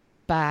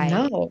 by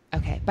No.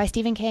 Okay, by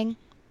Stephen King?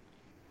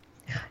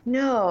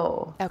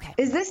 No. Okay.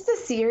 Is this the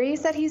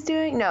series that he's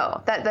doing?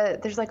 No,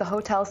 there's like a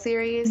hotel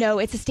series. No,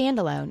 it's a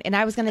standalone. And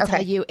I was going to tell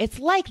Okay. you it's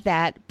like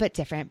that, but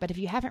different. But if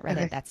you haven't read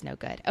it, that's no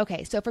good.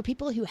 Okay. So for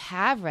people who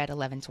have read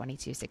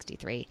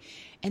 11/22/63,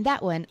 in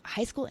that one, a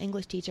high school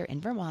English teacher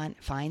in Vermont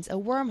finds a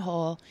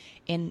wormhole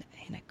in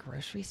a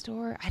grocery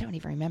store. I don't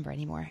even remember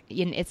anymore.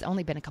 It's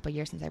only been a couple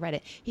years since I read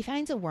it. He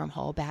finds a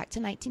wormhole back to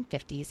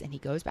 1950s and he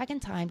goes back in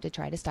time to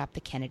try to stop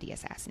the Kennedy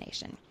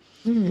assassination.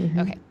 Mm-hmm.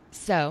 Okay.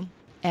 So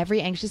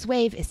Every Anxious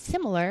Wave is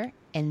similar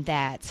in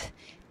that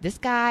this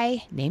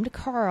guy named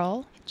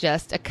Carl,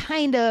 just a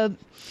kind of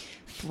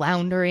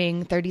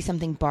floundering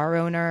 30-something bar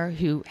owner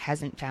who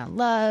hasn't found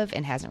love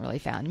and hasn't really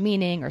found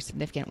meaning or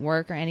significant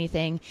work or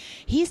anything,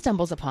 he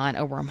stumbles upon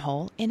a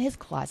wormhole in his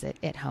closet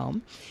at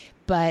home.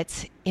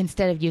 But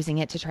instead of using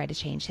it to try to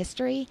change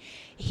history,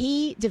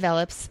 he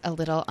develops a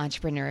little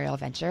entrepreneurial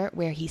venture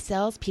where he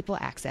sells people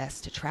access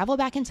to travel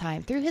back in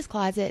time through his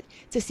closet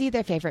to see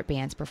their favorite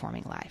bands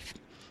performing live.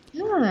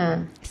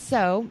 Yeah.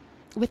 So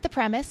with the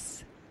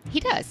premise, he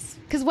does.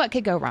 Because what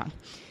could go wrong?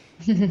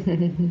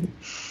 And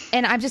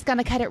I'm just going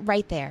to cut it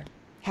right there.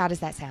 How does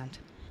that sound?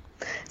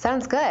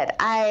 Sounds good.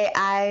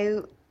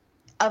 I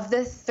of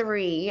the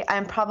three,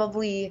 I'm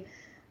probably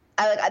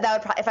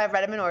if I've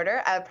read them in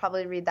order, I would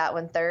probably read that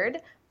one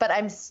third. But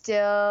I'm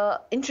still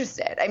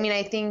interested. I mean,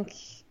 I think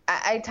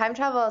time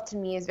travel to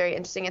me is very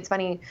interesting. It's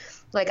funny,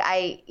 like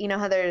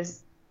how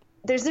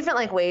there's different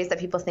like ways that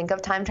people think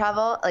of time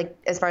travel, like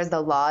as far as the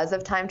laws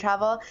of time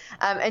travel.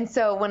 And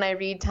so when I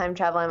read time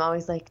travel, I'm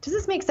always like, does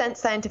this make sense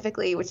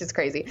scientifically? Which is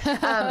crazy.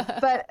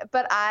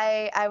 But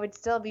I would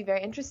still be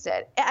very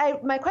interested.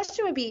 My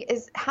question would be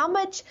is how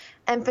much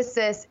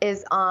emphasis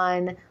is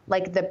on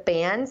like the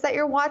bands that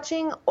you're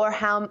watching or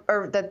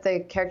that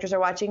the characters are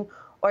watching,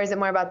 or is it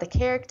more about the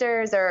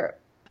characters or?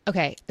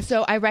 Okay,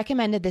 so I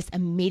recommended this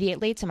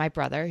immediately to my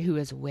brother, who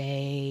is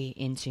way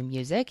into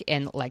music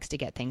and likes to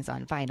get things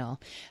on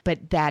vinyl,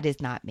 but that is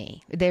not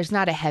me. There's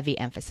not a heavy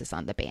emphasis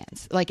on the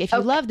bands. Like, if you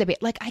love the band,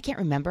 like, I can't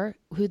remember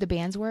who the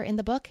bands were in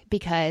the book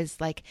because,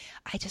 like,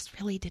 I just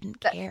really didn't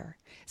care.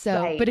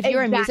 So, right. But if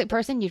you're a music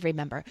person, you'd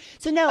remember.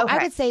 So, no, Okay.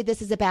 I would say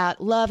this is about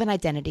love and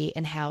identity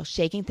and how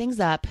shaking things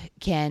up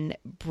can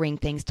bring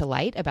things to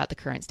light about the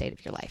current state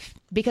of your life.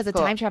 Because a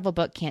time travel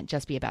book can't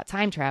just be about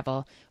time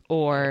travel,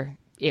 or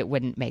it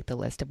wouldn't make the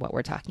list of what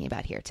we're talking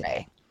about here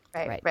today.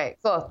 Right.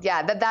 Cool.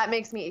 Yeah, that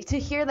makes me, to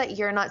hear that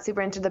you're not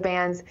super into the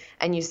bands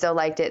and you still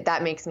liked it,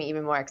 that makes me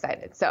even more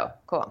excited. So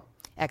cool.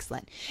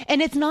 Excellent.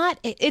 And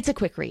it's a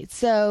quick read.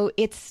 So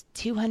it's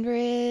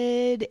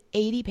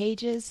 280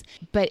 pages,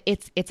 but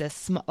it's a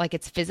small, like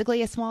it's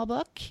physically a small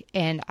book.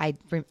 And I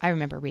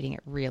remember reading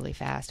it really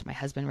fast. My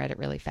husband read it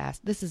really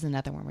fast. This is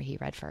another one where he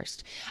read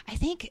first. I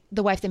think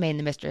The Wife, the Maid, and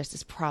the Mistress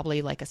is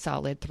probably like a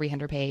solid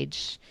 300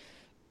 page,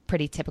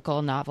 pretty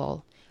typical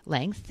novel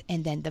length,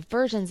 and then The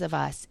Versions of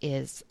Us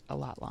is a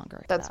lot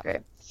longer. That's great.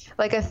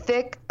 Like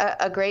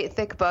a great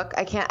thick book.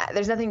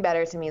 There's nothing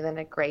better to me than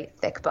a great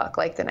thick book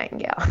like The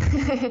Nightingale.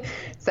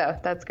 So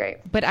that's great.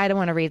 But I don't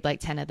want to read like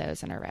 10 of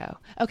those in a row.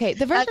 Okay,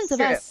 The Versions of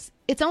Us,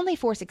 it's only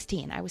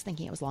 416. I was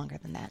thinking it was longer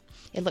than that.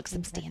 It looks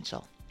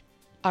substantial.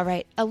 All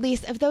right,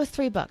 Elise, of those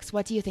three books,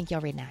 what do you think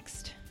you'll read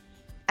next?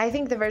 I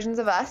think The Versions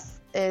of Us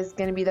is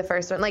going to be the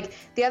first one. Like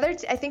I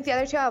think the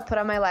other two I'll put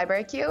on my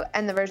library queue,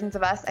 and The Versions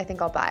of Us I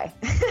think I'll buy.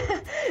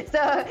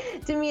 So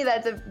to me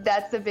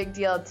that's a big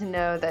deal to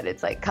know that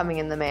it's like coming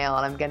in the mail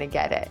and I'm going to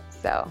get it.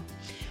 So.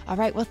 All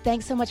right. Well,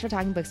 thanks so much for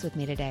talking books with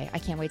me today. I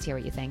can't wait to hear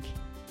what you think.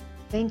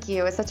 Thank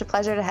you. It's such a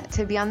pleasure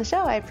to be on the show.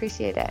 I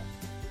appreciate it.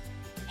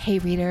 Hey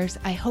readers,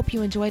 I hope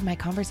you enjoyed my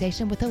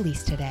conversation with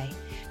Elise today.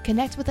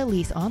 Connect with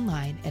Elise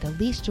online at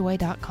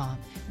elisejoy.com,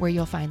 where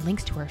you'll find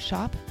links to her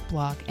shop,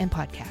 blog, and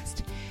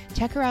podcast.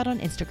 Check her out on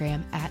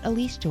Instagram at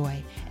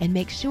EliseJoy, and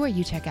make sure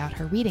you check out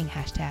her reading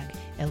hashtag,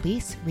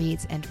 Elise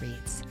Reads and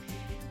Reads.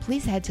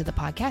 Please head to the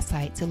podcast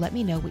site to let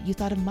me know what you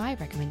thought of my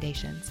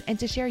recommendations and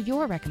to share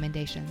your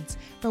recommendations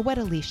for what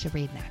Elise should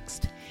read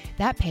next.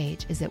 That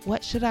page is at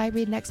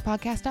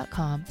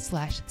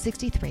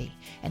whatshouldIreadnextpodcast.com/63,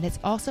 and it's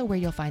also where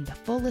you'll find the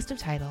full list of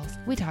titles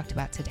we talked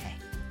about today.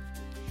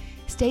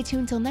 Stay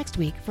tuned till next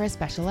week for a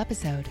special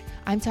episode.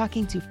 I'm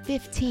talking to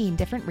 15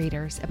 different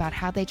readers about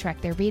how they track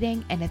their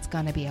reading, and it's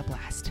gonna be a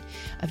blast.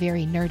 A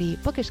very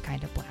nerdy, bookish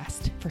kind of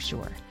blast, for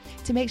sure.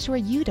 To make sure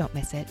you don't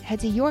miss it,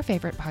 head to your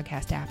favorite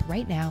podcast app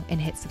right now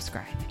and hit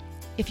subscribe.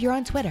 If you're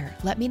on Twitter,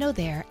 let me know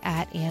there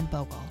at Anne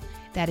Bogel.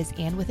 That is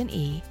Anne with an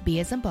E, B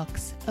as in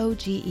books,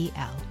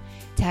 OGEL.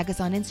 Tag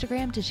us on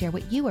Instagram to share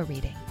what you are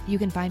reading. You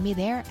can find me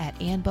there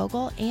at Anne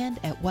Bogel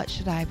and at What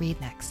Should I Read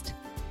Next.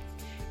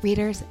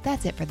 Readers,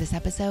 that's it for this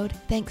episode.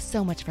 Thanks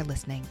so much for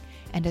listening.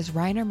 And as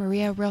Rainer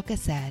Maria Rilke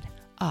said,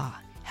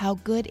 how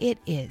good it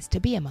is to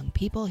be among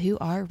people who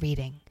are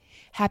reading.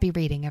 Happy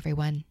reading,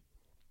 everyone.